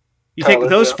 You take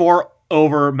those 4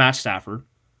 over Matt Stafford.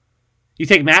 You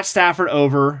take Matt Stafford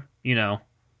over,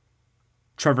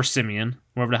 Trevor Siemian,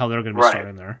 whoever the hell they're going to be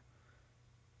starting there.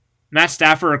 Matt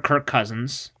Stafford or Kirk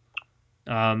Cousins.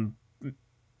 Matt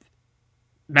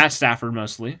Stafford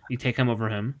mostly. You take him over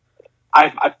him.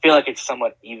 I feel like it's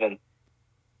somewhat even.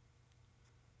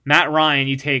 Matt Ryan,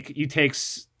 you take.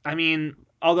 I mean,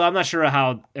 although I'm not sure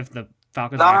if the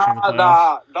Falcons are actually in the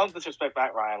playoffs. Don't disrespect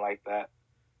Matt Ryan like that.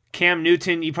 Cam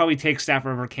Newton, you probably take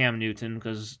Stafford over Cam Newton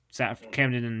because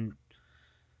Cam Newton.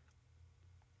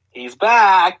 He's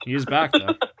back. He is back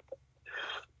though.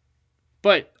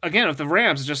 But again, with the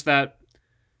Rams, it's just that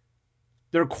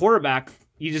their quarterback.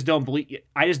 You just don't believe.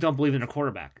 I just don't believe in a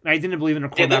quarterback. I didn't believe in a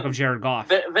quarterback of Jared Goff.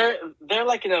 They're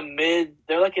like in a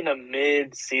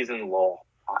mid-season lull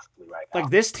possibly right now. Like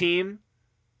this team,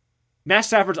 Matt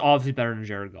Stafford's obviously better than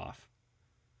Jared Goff.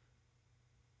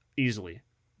 Easily.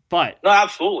 But no,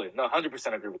 absolutely. No,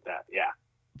 100% agree with that. Yeah.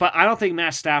 But I don't think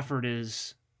Matt Stafford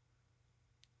is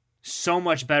so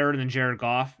much better than Jared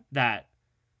Goff that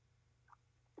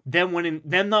them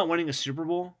not winning a Super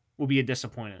Bowl will be a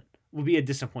disappointment.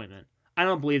 I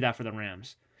don't believe that for the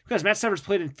Rams. Because Matt Stafford's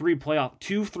played in three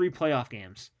playoff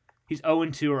games. He's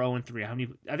 0-2 or 0-3. How many?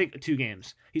 I think 2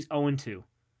 games. He's 0-2.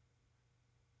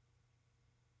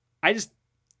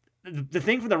 The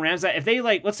thing for the Rams that if they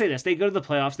let's say this, they go to the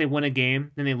playoffs, they win a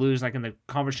game, then they lose in the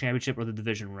conference championship or the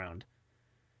division round.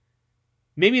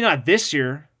 Maybe not this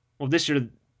year. Well, this year,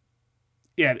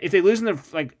 yeah. If they lose in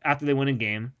after they win a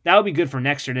game, that would be good for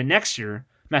next year. And next year,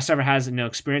 Matt Stafford has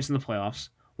experience in the playoffs,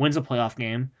 wins a playoff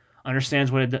game,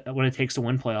 understands what it takes to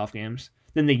win playoff games.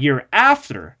 Then the year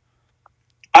after,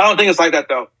 I don't think it's like that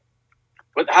though.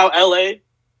 With how LA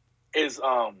is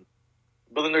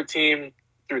building their team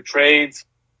through trades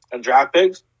and draft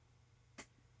picks,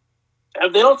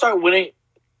 if they don't start winning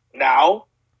now,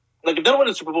 if they don't win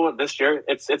the Super Bowl this year,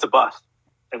 it's a bust,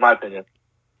 in my opinion.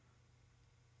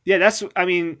 Yeah,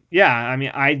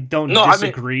 I don't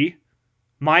disagree.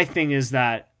 My thing is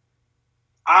that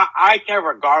I care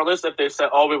regardless if they say,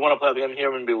 "Oh, we want to play the game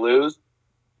here when we lose."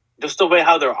 Just the way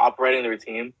how they're operating their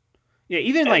team. Yeah,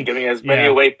 even giving as many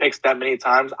away picks that many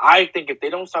times. I think if they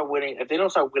don't start winning,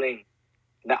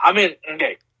 now, I mean,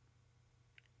 okay,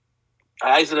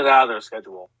 I exited out of their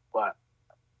schedule, but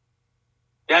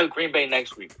they have Green Bay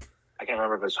next week. I can't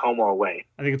remember if it's home or away.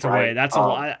 I think it's away. That's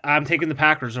I'm taking the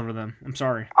Packers over them. I'm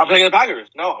sorry. I'm taking the Packers.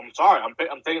 No, I'm sorry. I'm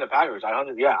taking the Packers.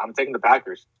 I'm taking the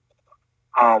Packers.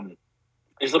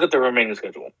 Just look at the remaining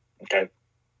schedule. Okay.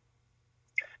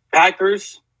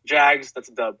 Packers, Jags, that's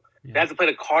a dub. Yeah. They have to play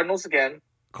the Cardinals again.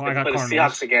 They play the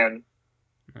Seahawks again.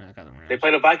 I got the Rams. They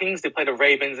play the Vikings, they play the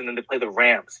Ravens, and then they play the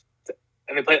Rams.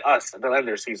 And they play us at the end of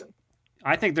their season.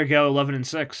 I think they'll go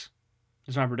 11-6.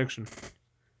 That's my prediction.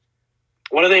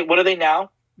 What are they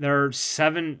now? They're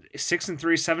 6-3,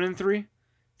 7-3.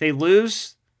 They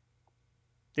lose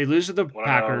to the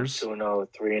Packers. 2-0,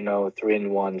 3-0,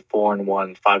 3-1,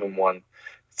 4-1, 5-1,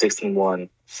 16-1,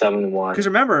 7-1. Because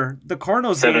remember, the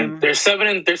Cardinals game. They're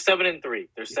 7-3.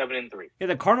 They're 7-3. Yeah,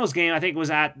 the Cardinals game I think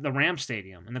was at the Rams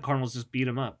Stadium, and the Cardinals just beat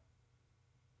them up.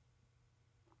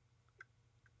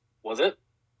 Was it?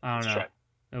 I don't know.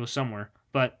 It was somewhere,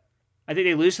 but I think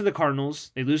they lose to the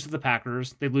Cardinals, they lose to the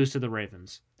Packers, they lose to the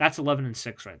Ravens. That's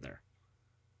 11-6 right there.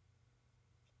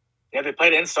 Yeah, they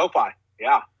played in SoFi.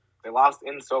 Yeah, they lost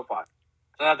in SoFi.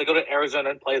 Then have to go to Arizona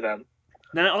and play them.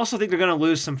 Then I also think they're going to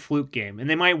lose some fluke game, and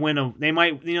they might win. They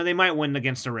might win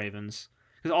against the Ravens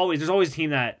because there's always a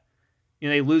team that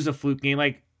they lose a fluke game.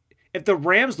 Like if the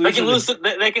Rams lose,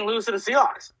 they can lose to the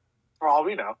Seahawks. For all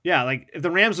we know. Yeah, if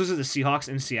the Rams lose to the Seahawks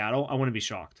in Seattle, I wouldn't be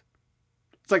shocked.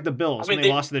 It's like the Bills when they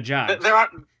lost to the Jags.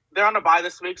 They're on a bye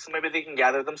this week, so maybe they can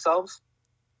gather themselves.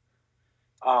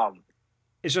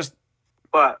 It's just,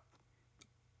 but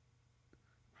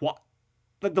what?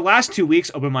 But the last 2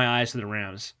 weeks opened my eyes to the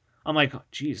Rams. I'm like,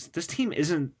 geez, this team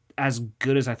isn't as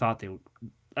good as I thought they were.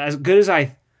 As good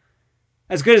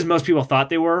as most people thought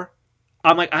they were.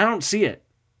 I'm like, I don't see it.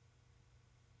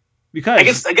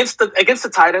 Because against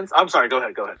the Titans, I'm sorry. Go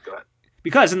ahead.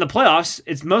 Because in the playoffs,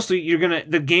 it's mostly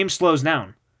the game slows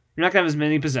down. You're not gonna have as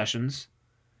many possessions.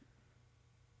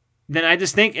 Then I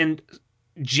just think in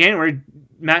January,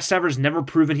 Matt Stafford's never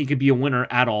proven he could be a winner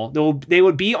at all. They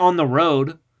would be on the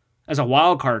road as a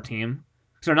wild card team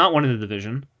because they're not winning the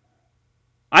division.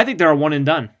 I think they're a one and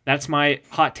done. That's my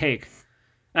hot take.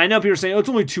 And I know people are saying, "Oh, it's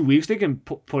only 2 weeks. They can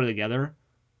put it together."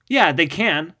 Yeah, they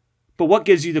can. But what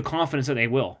gives you the confidence that they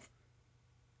will?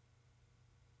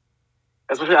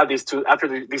 Especially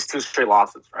after these two straight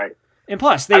losses, right? And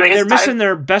plus, they're missing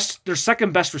their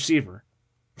second best receiver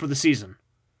for the season,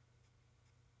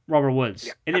 Robert Woods,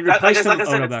 and they replaced him with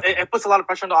Odell Beckham. It puts a lot of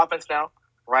pressure on the offense now,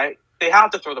 right? They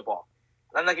have to throw the ball,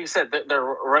 and like you said, their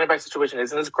running back situation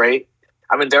isn't as great.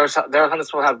 I mean, Darryl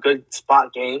Henderson will have good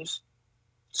spot games,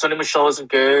 Sonny Michel isn't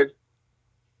good.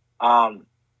 Now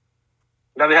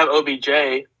they have OBJ,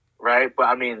 right? But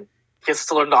I mean, he has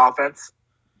to learn the offense.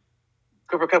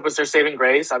 Cooper Kupp was their saving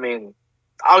grace. I mean,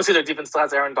 obviously their defense still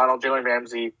has Aaron Donald, Jalen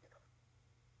Ramsey.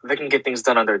 They can get things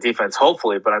done on their defense,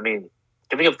 hopefully. But I mean,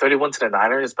 giving up 31 to the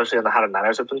Niners, especially on how the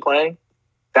Niners have been playing,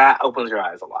 that opens your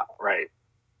eyes a lot, right?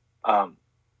 But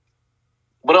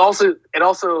it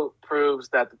also proves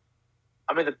that,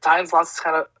 I mean, the Titans lost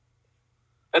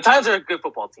the Titans are a good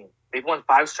football team. They've won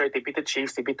 5 straight. They beat the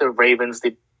Chiefs. They beat the Ravens.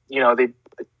 They beat the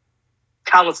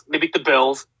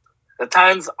Bills. The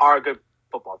Titans are a good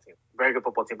football team, very good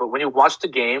football team. But when you watch the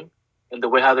game and the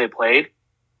way how they played,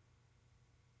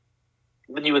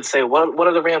 then you would say, what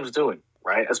are the Rams doing,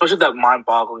 right? Especially that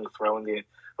mind-boggling throw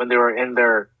when they were in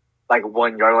their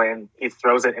 1 yard line and he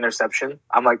throws an interception.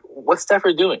 I'm like, what's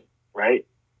Stafford doing, right?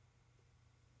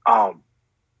 But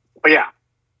yeah,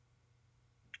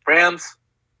 Rams,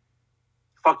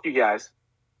 fuck you guys.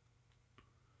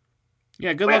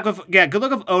 Yeah, good luck with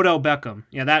Odell Beckham.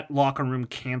 Yeah, that locker room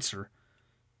cancer.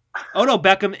 Odell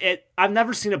Beckham, I've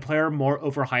never seen a player more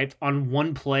overhyped on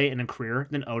one play in a career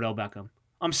than Odell Beckham.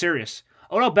 I'm serious.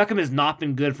 Odell Beckham has not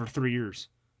been good for 3 years.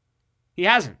 He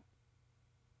hasn't.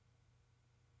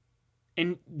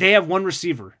 And they have one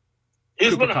receiver.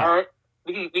 He's been hurt.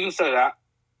 You can say that.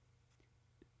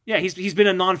 Yeah, he's been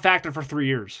a non-factor for 3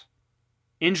 years.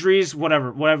 Injuries, whatever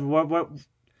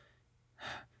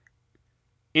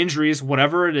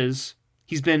it is,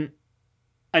 he's been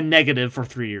a negative for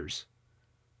 3 years.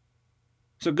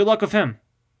 So good luck with him.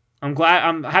 I'm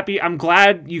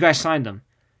glad you guys signed him.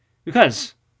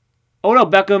 Because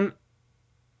Odell Beckham,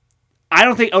 I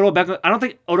don't think Odell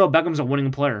Beckham's a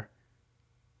winning player.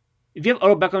 If you have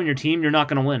Odell Beckham on your team, you're not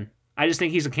going to win. I just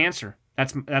think he's a cancer.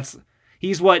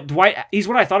 He's what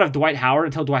I thought of Dwight Howard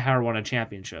until Dwight Howard won a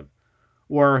championship.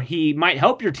 Where he might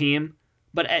help your team,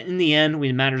 but in the end, when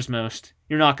it matters most,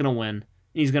 you're not going to win, and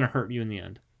he's going to hurt you in the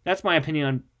end. That's my opinion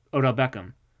on Odell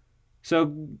Beckham. So,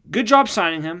 good job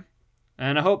signing him,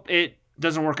 and I hope it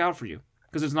doesn't work out for you,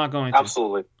 because it's not going to.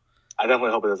 Absolutely. I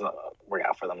definitely hope it doesn't work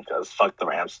out for them, because fuck the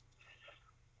Rams.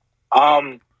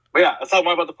 But yeah, let's talk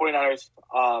more about the 49ers.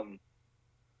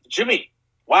 Jimmy,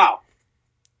 wow.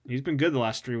 He's been good the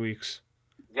last 3 weeks.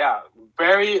 Yeah,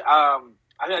 very. I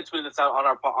think I tweeted this out on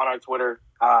our Twitter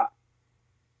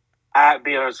at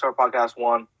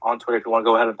 @B_podcast1 on Twitter. If you want to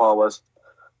go ahead and follow us,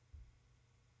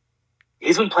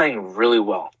 he's been playing really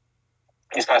well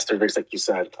these past 3 weeks, like you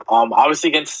said. Obviously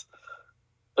against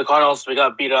the Cardinals, we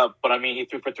got beat up, but I mean, he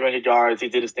threw for 300 yards. He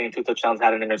did his thing, 2 touchdowns,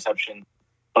 had an interception.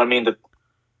 But I mean,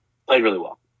 played really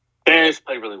well. Bears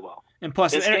played really well. And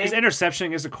plus, his interception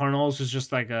against the Cardinals was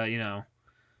just like a,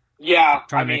 yeah,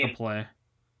 try to make a play.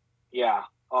 Yeah.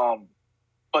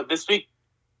 But this week,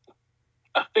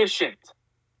 efficient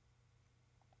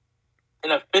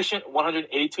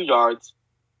 182 yards,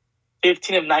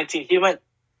 15 of 19. He went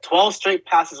 12 straight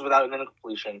passes without an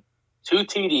incompletion, 2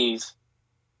 TDs.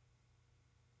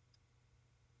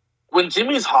 When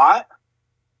Jimmy is hot,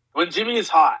 and he is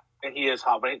hot, he's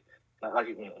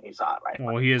hot, right?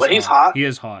 Well, he is. When he's hot, he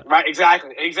is hot. Right?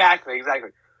 Exactly.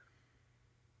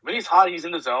 When he's hot, he's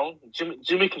in the zone.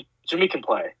 Jimmy can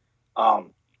play.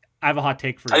 I have a hot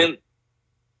take for you.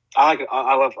 I like it.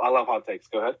 I love hot takes.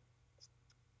 Go ahead.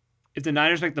 If the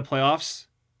Niners make the playoffs,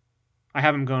 I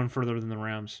have them going further than the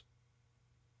Rams.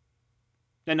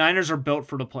 The Niners are built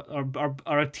for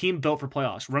are a team built for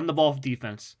playoffs. Run the ball with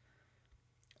defense.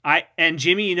 And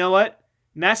Jimmy, you know what?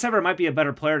 Matt Stafford might be a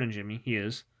better player than Jimmy. He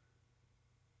is.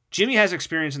 Jimmy has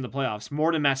experience in the playoffs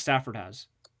more than Matt Stafford has.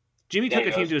 Jimmy took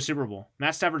a team to a Super Bowl.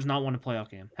 Matt Stafford's not won a playoff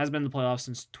game. Has been in the playoffs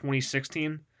since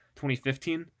 2016,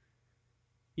 2015.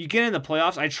 You get in the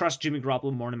playoffs, I trust Jimmy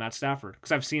Garoppolo more than Matt Stafford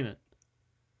because I've seen it.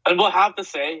 And we have to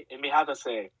say,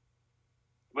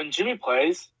 when Jimmy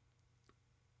plays,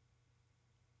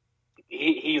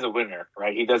 he's a winner,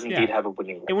 right? He does indeed have a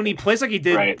winning record. And when he plays like he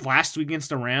did last week against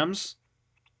the Rams,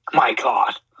 my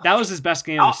God, that was his best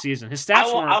game of the season. His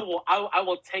stats I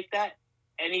will take that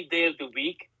any day of the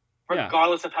week,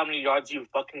 regardless of how many yards you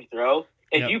fucking throw.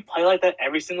 If you play like that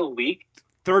every single week,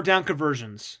 third down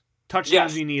conversions,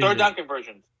 touchdowns you need. Third down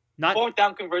conversions, fourth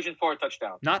down conversion for a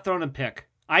touchdown. Not throwing a pick.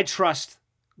 I trust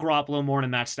Garoppolo more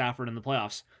than Matt Stafford in the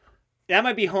playoffs. That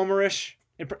might be homerish.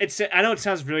 I know it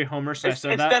sounds really homerish. It's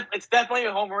definitely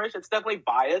homerish. It's definitely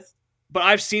biased. But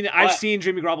I've seen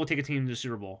Jimmy Garoppolo take a team to the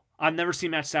Super Bowl. I've never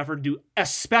seen Matt Stafford do a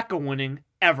speck of winning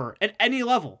ever at any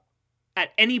level, at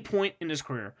any point in his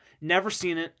career. Never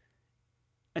seen it.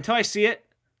 Until I see it,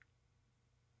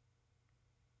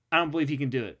 I don't believe he can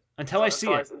do it. Until I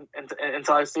see it.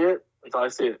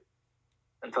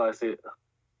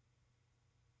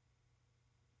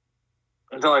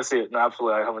 Until I see it. No,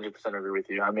 absolutely. I 100% agree with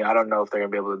you. I mean, I don't know if they're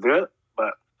going to be able to do it,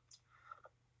 but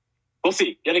we'll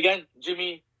see. Yet again,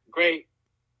 Jimmy, great.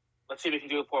 Let's see if we can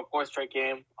do it for a fourth straight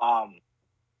game.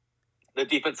 The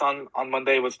defense on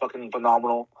Monday was fucking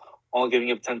phenomenal. Only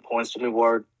giving up 10 points. Jimmy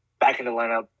Ward back in the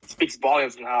lineup. Speaks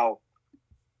volumes on how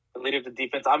the leader of the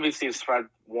defense obviously is Fred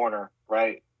Warner,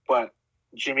 right? But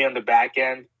Jimmy on the back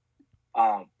end,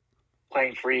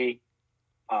 playing free,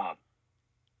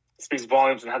 speaks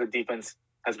volumes on how the defense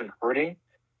has been hurting.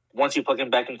 Once you plug him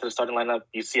back into the starting lineup,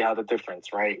 you see how the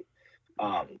difference, right?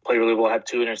 Played really well, had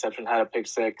 2 interceptions, had a pick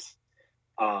 6.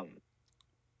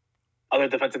 Other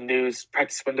defensive news,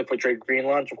 practice window for Drake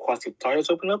Greenlaw and Jaquan Tars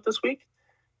open up this week.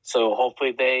 So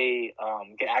hopefully they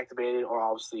get activated, or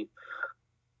obviously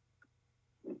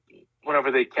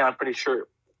whenever they can. I'm pretty sure.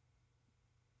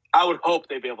 I would hope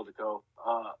they'd be able to go.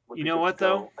 You know what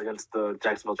though? Against the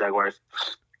Jacksonville Jaguars.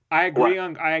 I agree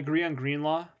on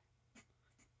Greenlaw.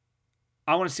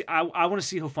 I want to see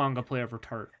Hufanga play over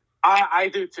Tart. I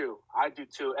do too. And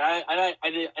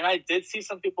I did see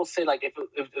some people say like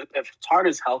if Tart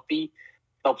is healthy,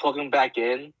 they'll plug him back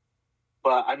in.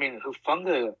 But I mean,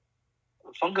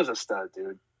 Hufanga's a stud,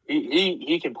 dude.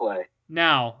 He can play.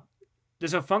 Now,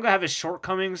 does Hufanga have his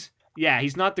shortcomings? Yeah,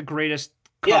 he's not the greatest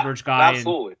coverage guy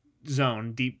absolutely.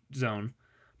 In deep zone.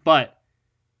 But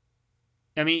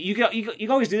I mean, you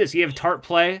can always do this. You have Tart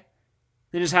play,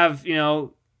 then just have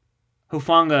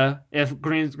Hufanga if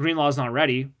Greenlaw's not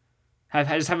ready.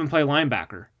 Just have him play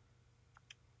linebacker.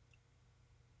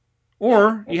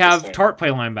 Or you have Tart play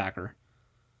linebacker.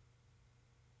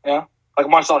 Yeah. Like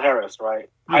Marcel Harris, right?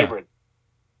 Yeah. Hybrid.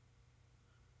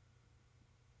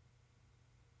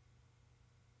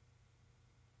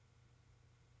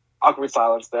 Awkward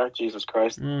silence there. Jesus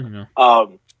Christ. Didn't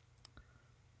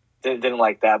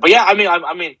like that. But yeah, I mean,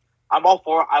 I'm all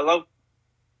for it. I love.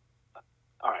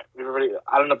 All right,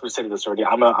 I don't know if we said this already.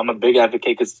 I'm a big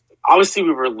advocate because obviously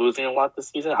we were losing a lot this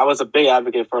season. I was a big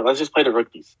advocate for let's just play the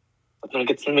rookies. Let them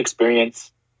get some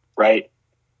experience, right?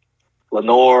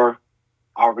 Lenore,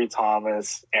 Aubrey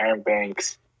Thomas, Aaron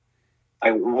Banks.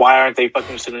 Like, why aren't they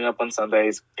fucking suiting up on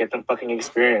Sundays? Get them fucking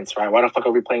experience, right? Why the fuck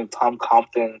are we playing Tom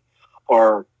Compton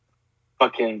or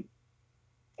fucking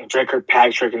Drake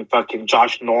Kirkpatrick and fucking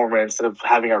Josh Norman instead of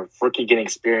having a rookie getting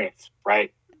experience,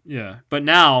 right? Yeah, but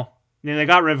now they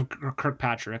got rid of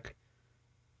Kirkpatrick.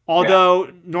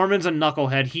 Although Norman's a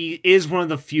knucklehead, he is one of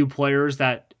the few players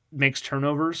that makes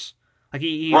turnovers. Like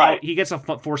he gets a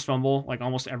forced fumble like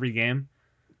almost every game.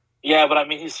 Yeah, but I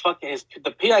mean,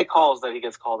 the PI calls that he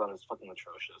gets called on is fucking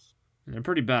atrocious. They're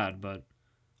pretty bad, but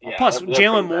yeah, plus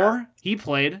Jalen Moore, he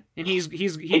played and he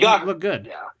looked good.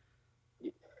 Yeah.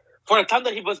 For the time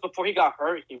that he was before he got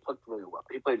hurt, he played really well.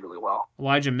 He played really well.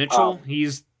 Elijah Mitchell,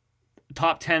 he's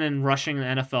top 10 in rushing in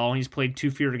the NFL. He's played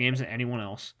 2 fewer games than anyone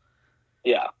else.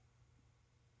 Yeah.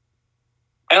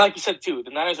 And like you said too,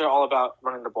 the Niners are all about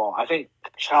running the ball. I think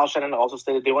Kyle Shanahan also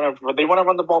stated they want to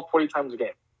run the ball 40 times a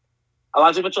game.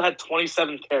 Elijah Mitchell had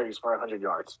 27 carries for 100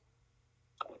 yards.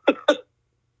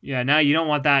 Yeah, now you don't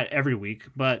want that every week,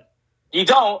 but you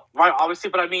don't, right? Obviously,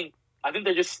 but I mean, I think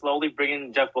they're just slowly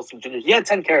bringing Jeff Wilson Jr. He had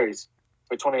 10 carries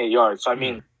for 28 yards. So I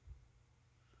mean,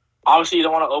 obviously you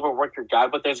don't want to overwork your guy,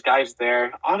 but there's guys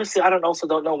there. Obviously, I don't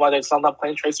know why they're still not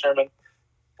playing Trey Sermon.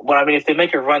 But I mean, if they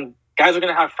make a run, guys are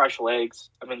going to have fresh legs.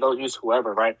 I mean, they'll use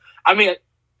whoever, right? I mean,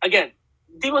 again,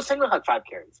 Deebo Samuel had 5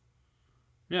 carries.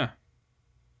 Yeah.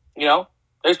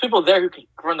 There's people there who can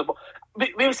run the ball.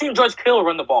 We've seen George Kittle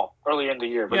run the ball earlier in the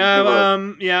year. But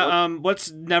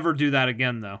let's never do that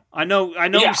again, though. I know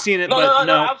we've seen it, but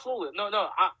no, absolutely. No.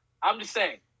 I'm just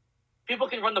saying, people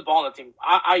can run the ball on the team.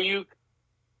 Ayuk,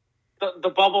 the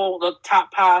bubble, the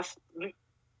tap pass.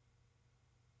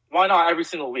 Why not every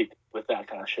single week with that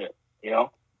kind of shit,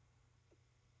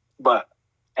 But,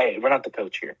 hey, we're not the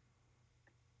coach here.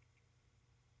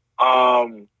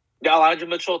 Elijah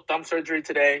Mitchell, thumb surgery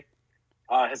today.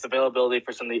 His availability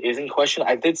for Sunday is in question.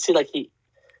 I did see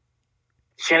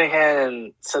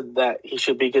Shanahan said that he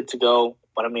should be good to go,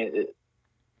 but I mean,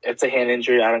 it's a hand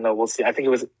injury. I don't know. We'll see. I think it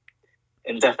was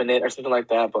indefinite or something like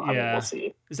that, but I mean, we'll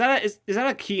see. Is that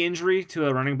a key injury to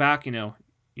a running back? You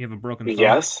have a broken thumb?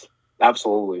 Yes,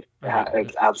 absolutely.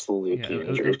 It's absolutely a key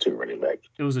injury to a running back.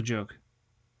 It was a joke.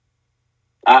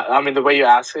 I mean, the way you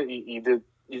asked it, you did.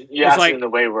 You asked it in the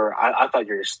way where I thought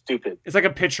you were stupid. It's like a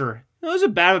pitcher. Is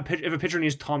it bad if a pitcher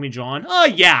needs Tommy John? Oh,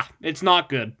 yeah. It's not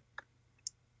good.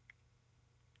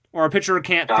 Or a pitcher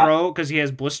can't throw because he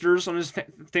has blisters on his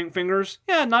fingers.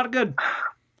 Yeah, not good.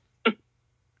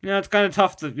 It's kind of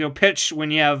tough to pitch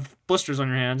when you have blisters on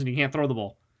your hands and you can't throw the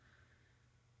ball.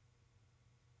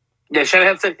 Yeah,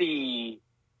 Shanahan said he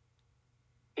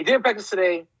He didn't practice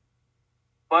today,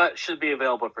 but should be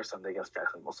available for Sunday against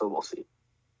Jacksonville, so we'll see.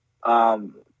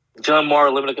 Jalen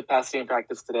Moore, limited capacity in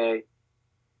practice today.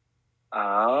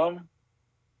 What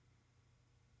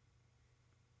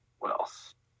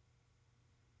else?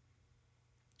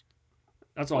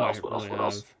 That's all What I else? What else? really What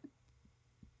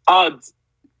have. else?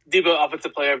 Debo,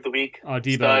 offensive player of the week. Oh,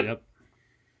 Debo, Stud. yep.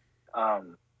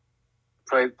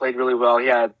 Played really well. He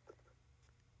had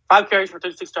 5 carries for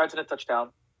 36 yards and a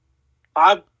touchdown.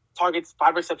 5 targets,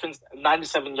 5 receptions,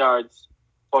 97 yards,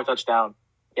 4 touchdowns.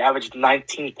 He averaged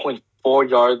 19.4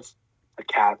 yards a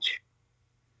catch.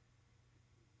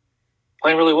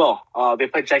 Playing really well. They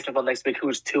play Jacksonville next week,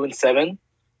 who's 2-7.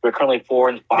 We're currently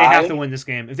 4-5. They have to win this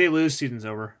game. If they lose, season's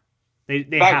over. They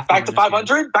have to back win to this game.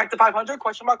 500. Back to 500.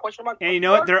 Question mark. And you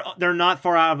know what? They're not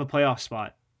far out of a playoff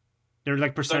spot. They're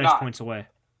like percentage not. points away.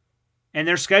 And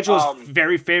their schedule is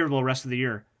very favorable the rest of the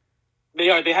year. They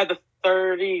are. They had the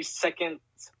 32nd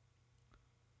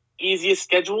easiest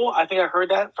schedule. I think I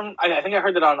heard that from. I think I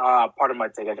heard that on part of my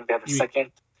take. I think they have the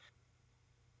second.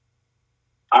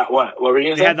 What were you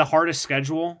gonna say? They had the hardest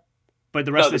schedule, but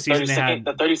the rest of the season they had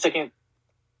the 32nd.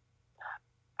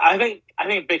 I think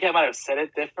Big Cat might have said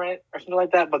it different or something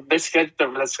like that, but the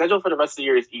schedule for the rest of the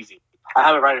year is easy. I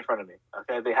have it right in front of me.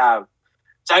 Okay, they have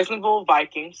Jacksonville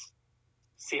Vikings,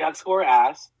 Seahawks who are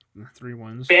ass, 3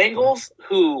 wins. Bengals,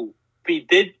 who we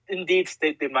did indeed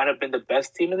state they might have been the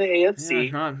best team in the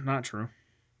AFC. Yeah, not true.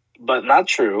 But not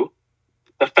true.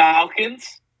 The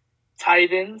Falcons,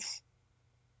 Titans,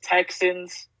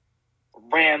 Texans,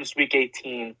 Rams week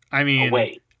 18 I mean,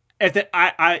 away. If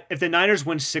the Niners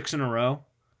win 6 in a row,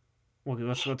 well,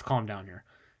 let's calm down here.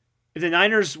 If the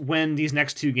Niners win these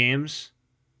next 2 games,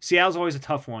 Seattle's always a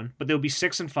tough one, but they'll be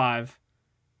 6-5.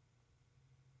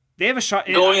 They have a shot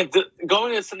Going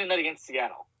into Sunday night against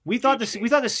Seattle. We thought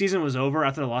the season was over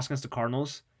after the loss against the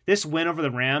Cardinals. This win over the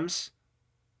Rams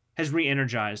has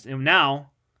re-energized, and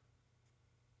now,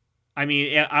 I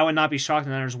mean, I would not be shocked if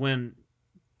the Niners win.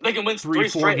 They can win 3-4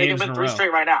 straight. They can games in win a 3 row.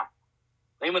 straight right now.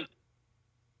 They can win.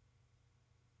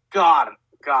 God,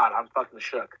 I'm fucking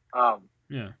shook.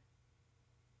 Yeah.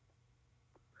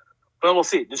 But we'll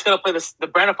see. Just gotta play the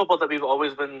brand of football that we've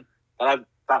always been that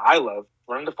I love: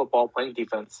 running the football, playing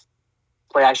defense,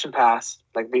 play action pass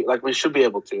like we should be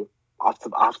able to off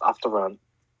the run.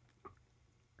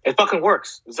 It fucking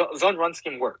works. Zone run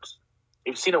scheme works.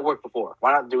 You've seen it work before.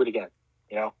 Why not do it again?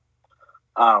 You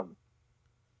know.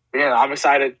 Yeah, I'm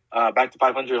excited. Back to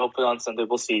 500. Hopefully on Sunday,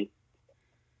 we'll see.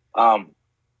 But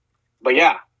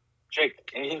yeah,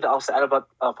 Jake, anything else to add about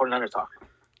 49er talk?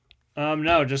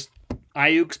 No, just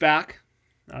Ayuk's back.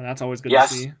 That's always good Yes.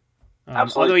 to see.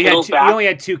 Absolutely. Although Kittle's he back. only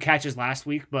had 2 catches last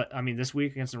week, but I mean this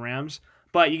week against the Rams.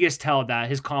 But you just tell that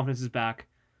his confidence is back.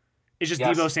 It's just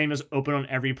Yes. Deebo Samuel's open on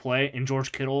every play, and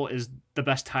George Kittle is the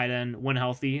best tight end when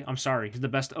healthy. I'm sorry, he's the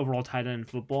best overall tight end in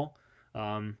football.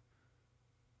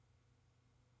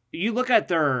 You look at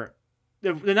the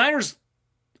Niners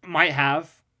might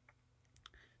have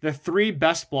the 3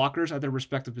 best blockers at their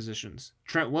respective positions: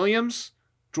 Trent Williams,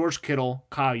 George Kittle,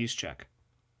 Kyle Juszczyk.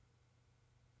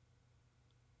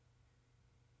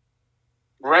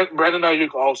 Brandon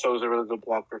Ayuk also is a really good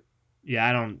blocker, Yeah,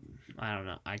 I don't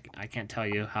know. I can't tell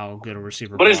you how good a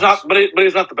receiver. but he's blocks. not. But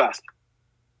he's not the best.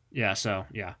 Yeah. So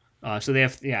yeah. So they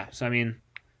have. Yeah. So I mean,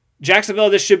 Jacksonville.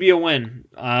 This should be a win.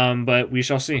 But we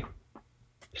shall see.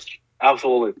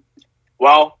 Absolutely.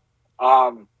 Well,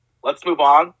 let's move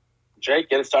on. Jake,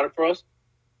 get it started for us.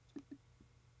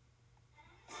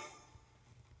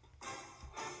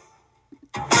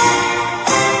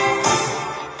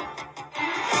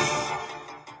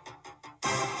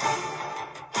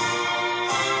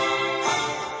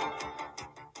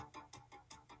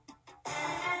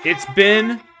 It's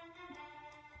been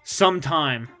some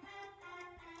time,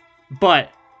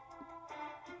 but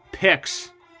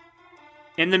picks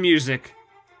and the music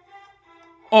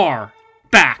are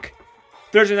back.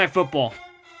 Thursday Night Football.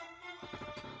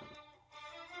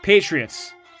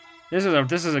 Patriots. This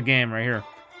is a game right here.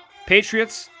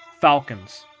 Patriots,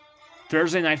 Falcons.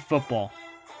 Thursday Night Football.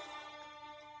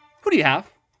 Who do you have?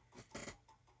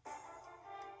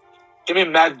 Give me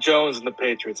Mac Jones and the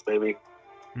Patriots, baby.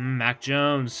 Mac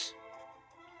Jones.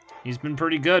 He's been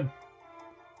pretty good.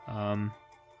 The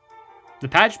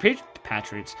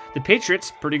Patriots. The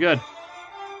Patriots, pretty good.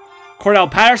 Cordell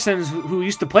Patterson, who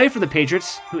used to play for the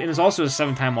Patriots, and is also a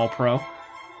 7-time All-Pro,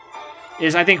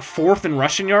 is, I think, 4th in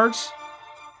rushing yards.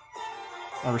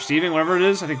 Or receiving, whatever it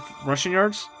is. I think rushing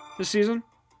yards this season.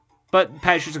 But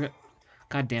Patriots are going to...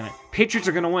 God damn it. Patriots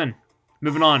are going to win.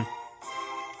 Moving on.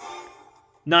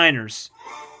 Niners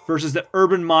versus the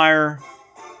Urban Meyer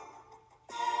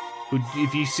who,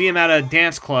 if you see him at a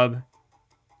dance club,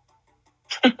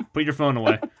 put your phone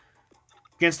away.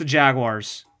 Against the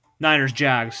Jaguars. Niners,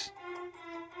 Jags.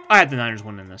 I had the Niners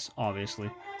winning this,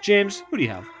 obviously. James, who do you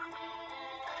have?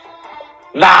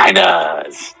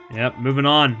 Niners! Yep, moving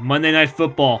on. Monday Night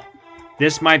Football.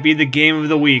 This might be the game of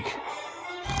the week.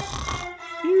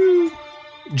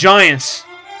 Giants.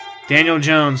 Daniel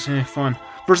Jones, fun.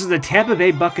 Versus the Tampa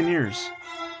Bay Buccaneers.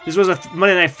 This was a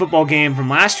Monday Night Football game from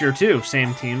last year, too.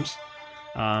 Same teams.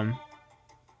 I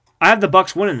have the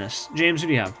Bucs winning this. James, who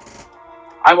do you have?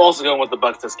 I'm also going with the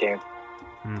Bucs this game.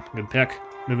 Good pick.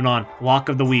 Moving on. Lock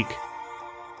of the week.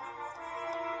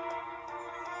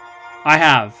 I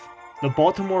have the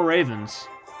Baltimore Ravens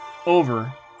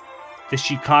over the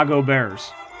Chicago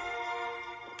Bears.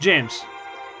 James,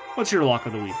 what's your lock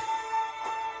of the week?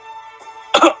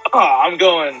 I'm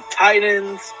going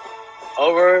Titans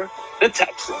over the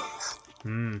Texans.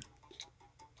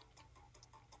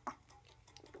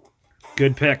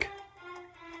 Good pick.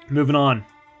 Moving on.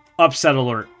 Upset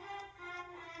alert.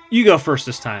 You go first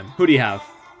this time. Who do you have?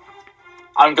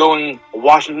 I'm going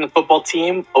Washington football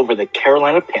team over the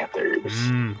Carolina Panthers.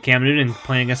 Cam Newton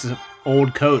playing against his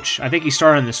old coach. I think he's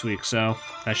starting this week, so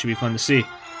that should be fun to see.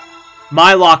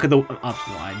 My lock of the...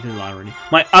 I did a lot already.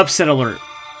 My upset alert.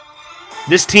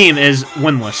 This team is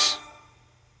winless.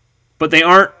 But they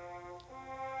aren't...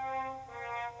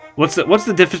 What's the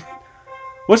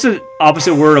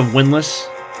opposite word of winless?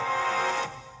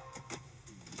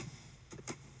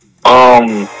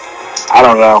 I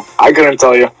don't know. I couldn't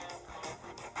tell you.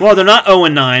 Well, they're not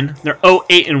 0-9. They're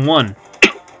 0-8-1.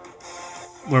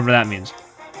 Whatever that means.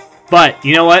 But,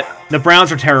 you know what? The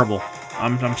Browns are terrible.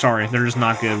 I'm sorry. They're just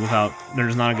not good they're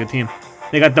just not a good team.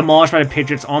 They got demolished by the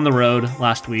Patriots on the road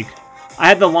last week. I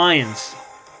had the Lions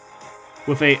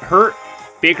with a hurt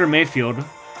Baker Mayfield.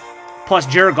 Plus,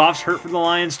 Jared Goff's hurt for the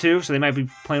Lions, too, so they might be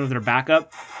playing with their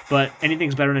backup. But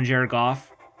anything's better than Jared Goff.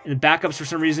 And the backups, for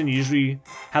some reason, usually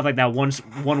have like that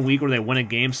one week where they win a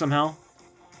game somehow.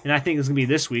 And I think it's going to be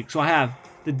this week. So I have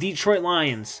the Detroit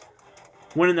Lions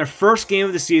winning their first game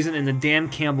of the season in the Dan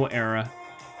Campbell era,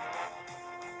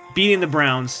 beating the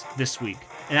Browns this week.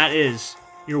 And that is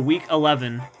your Week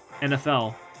 11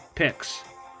 NFL picks.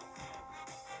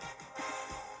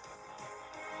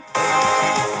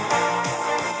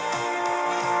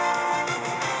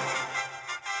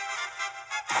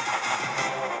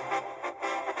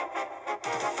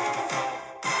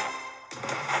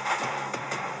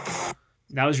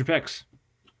 That was your picks.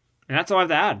 And that's all I have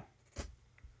to add.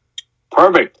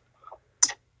 Perfect.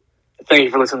 Thank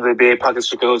you for listening to the BA Podcast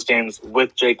Chicago's Games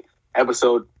with Jake,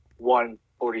 episode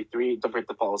 143. Don't forget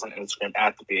to follow us on Instagram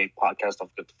at the BA Podcast. Don't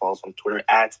forget to follow us on Twitter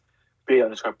at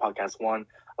BA_Podcast1.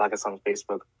 Like us on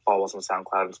Facebook, follow us on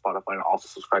SoundCloud and Spotify, and also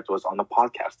subscribe to us on the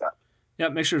podcast app.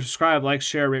 Yep, make sure to subscribe, like,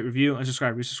 share, rate, review, and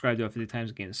subscribe. Resubscribe to it 50 times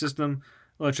to gain the system.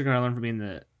 Let's check out I learned from being in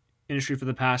the industry for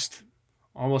the past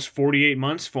almost 48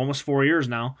 months, for almost 4 years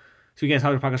now. So we get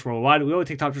Top Tier Podcast Worldwide. We always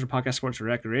take Top Tier Podcast Sports for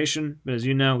recreation, but as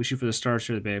you know, we shoot for the stars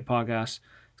here at the Bay Podcast.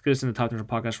 Let's get us in the Top Tier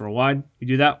Podcast Worldwide. You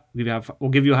do that,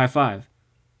 we'll give you a high five.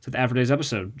 So the Average Days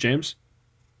episode. James?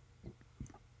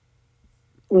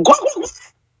 Go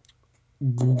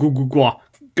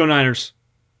Niners.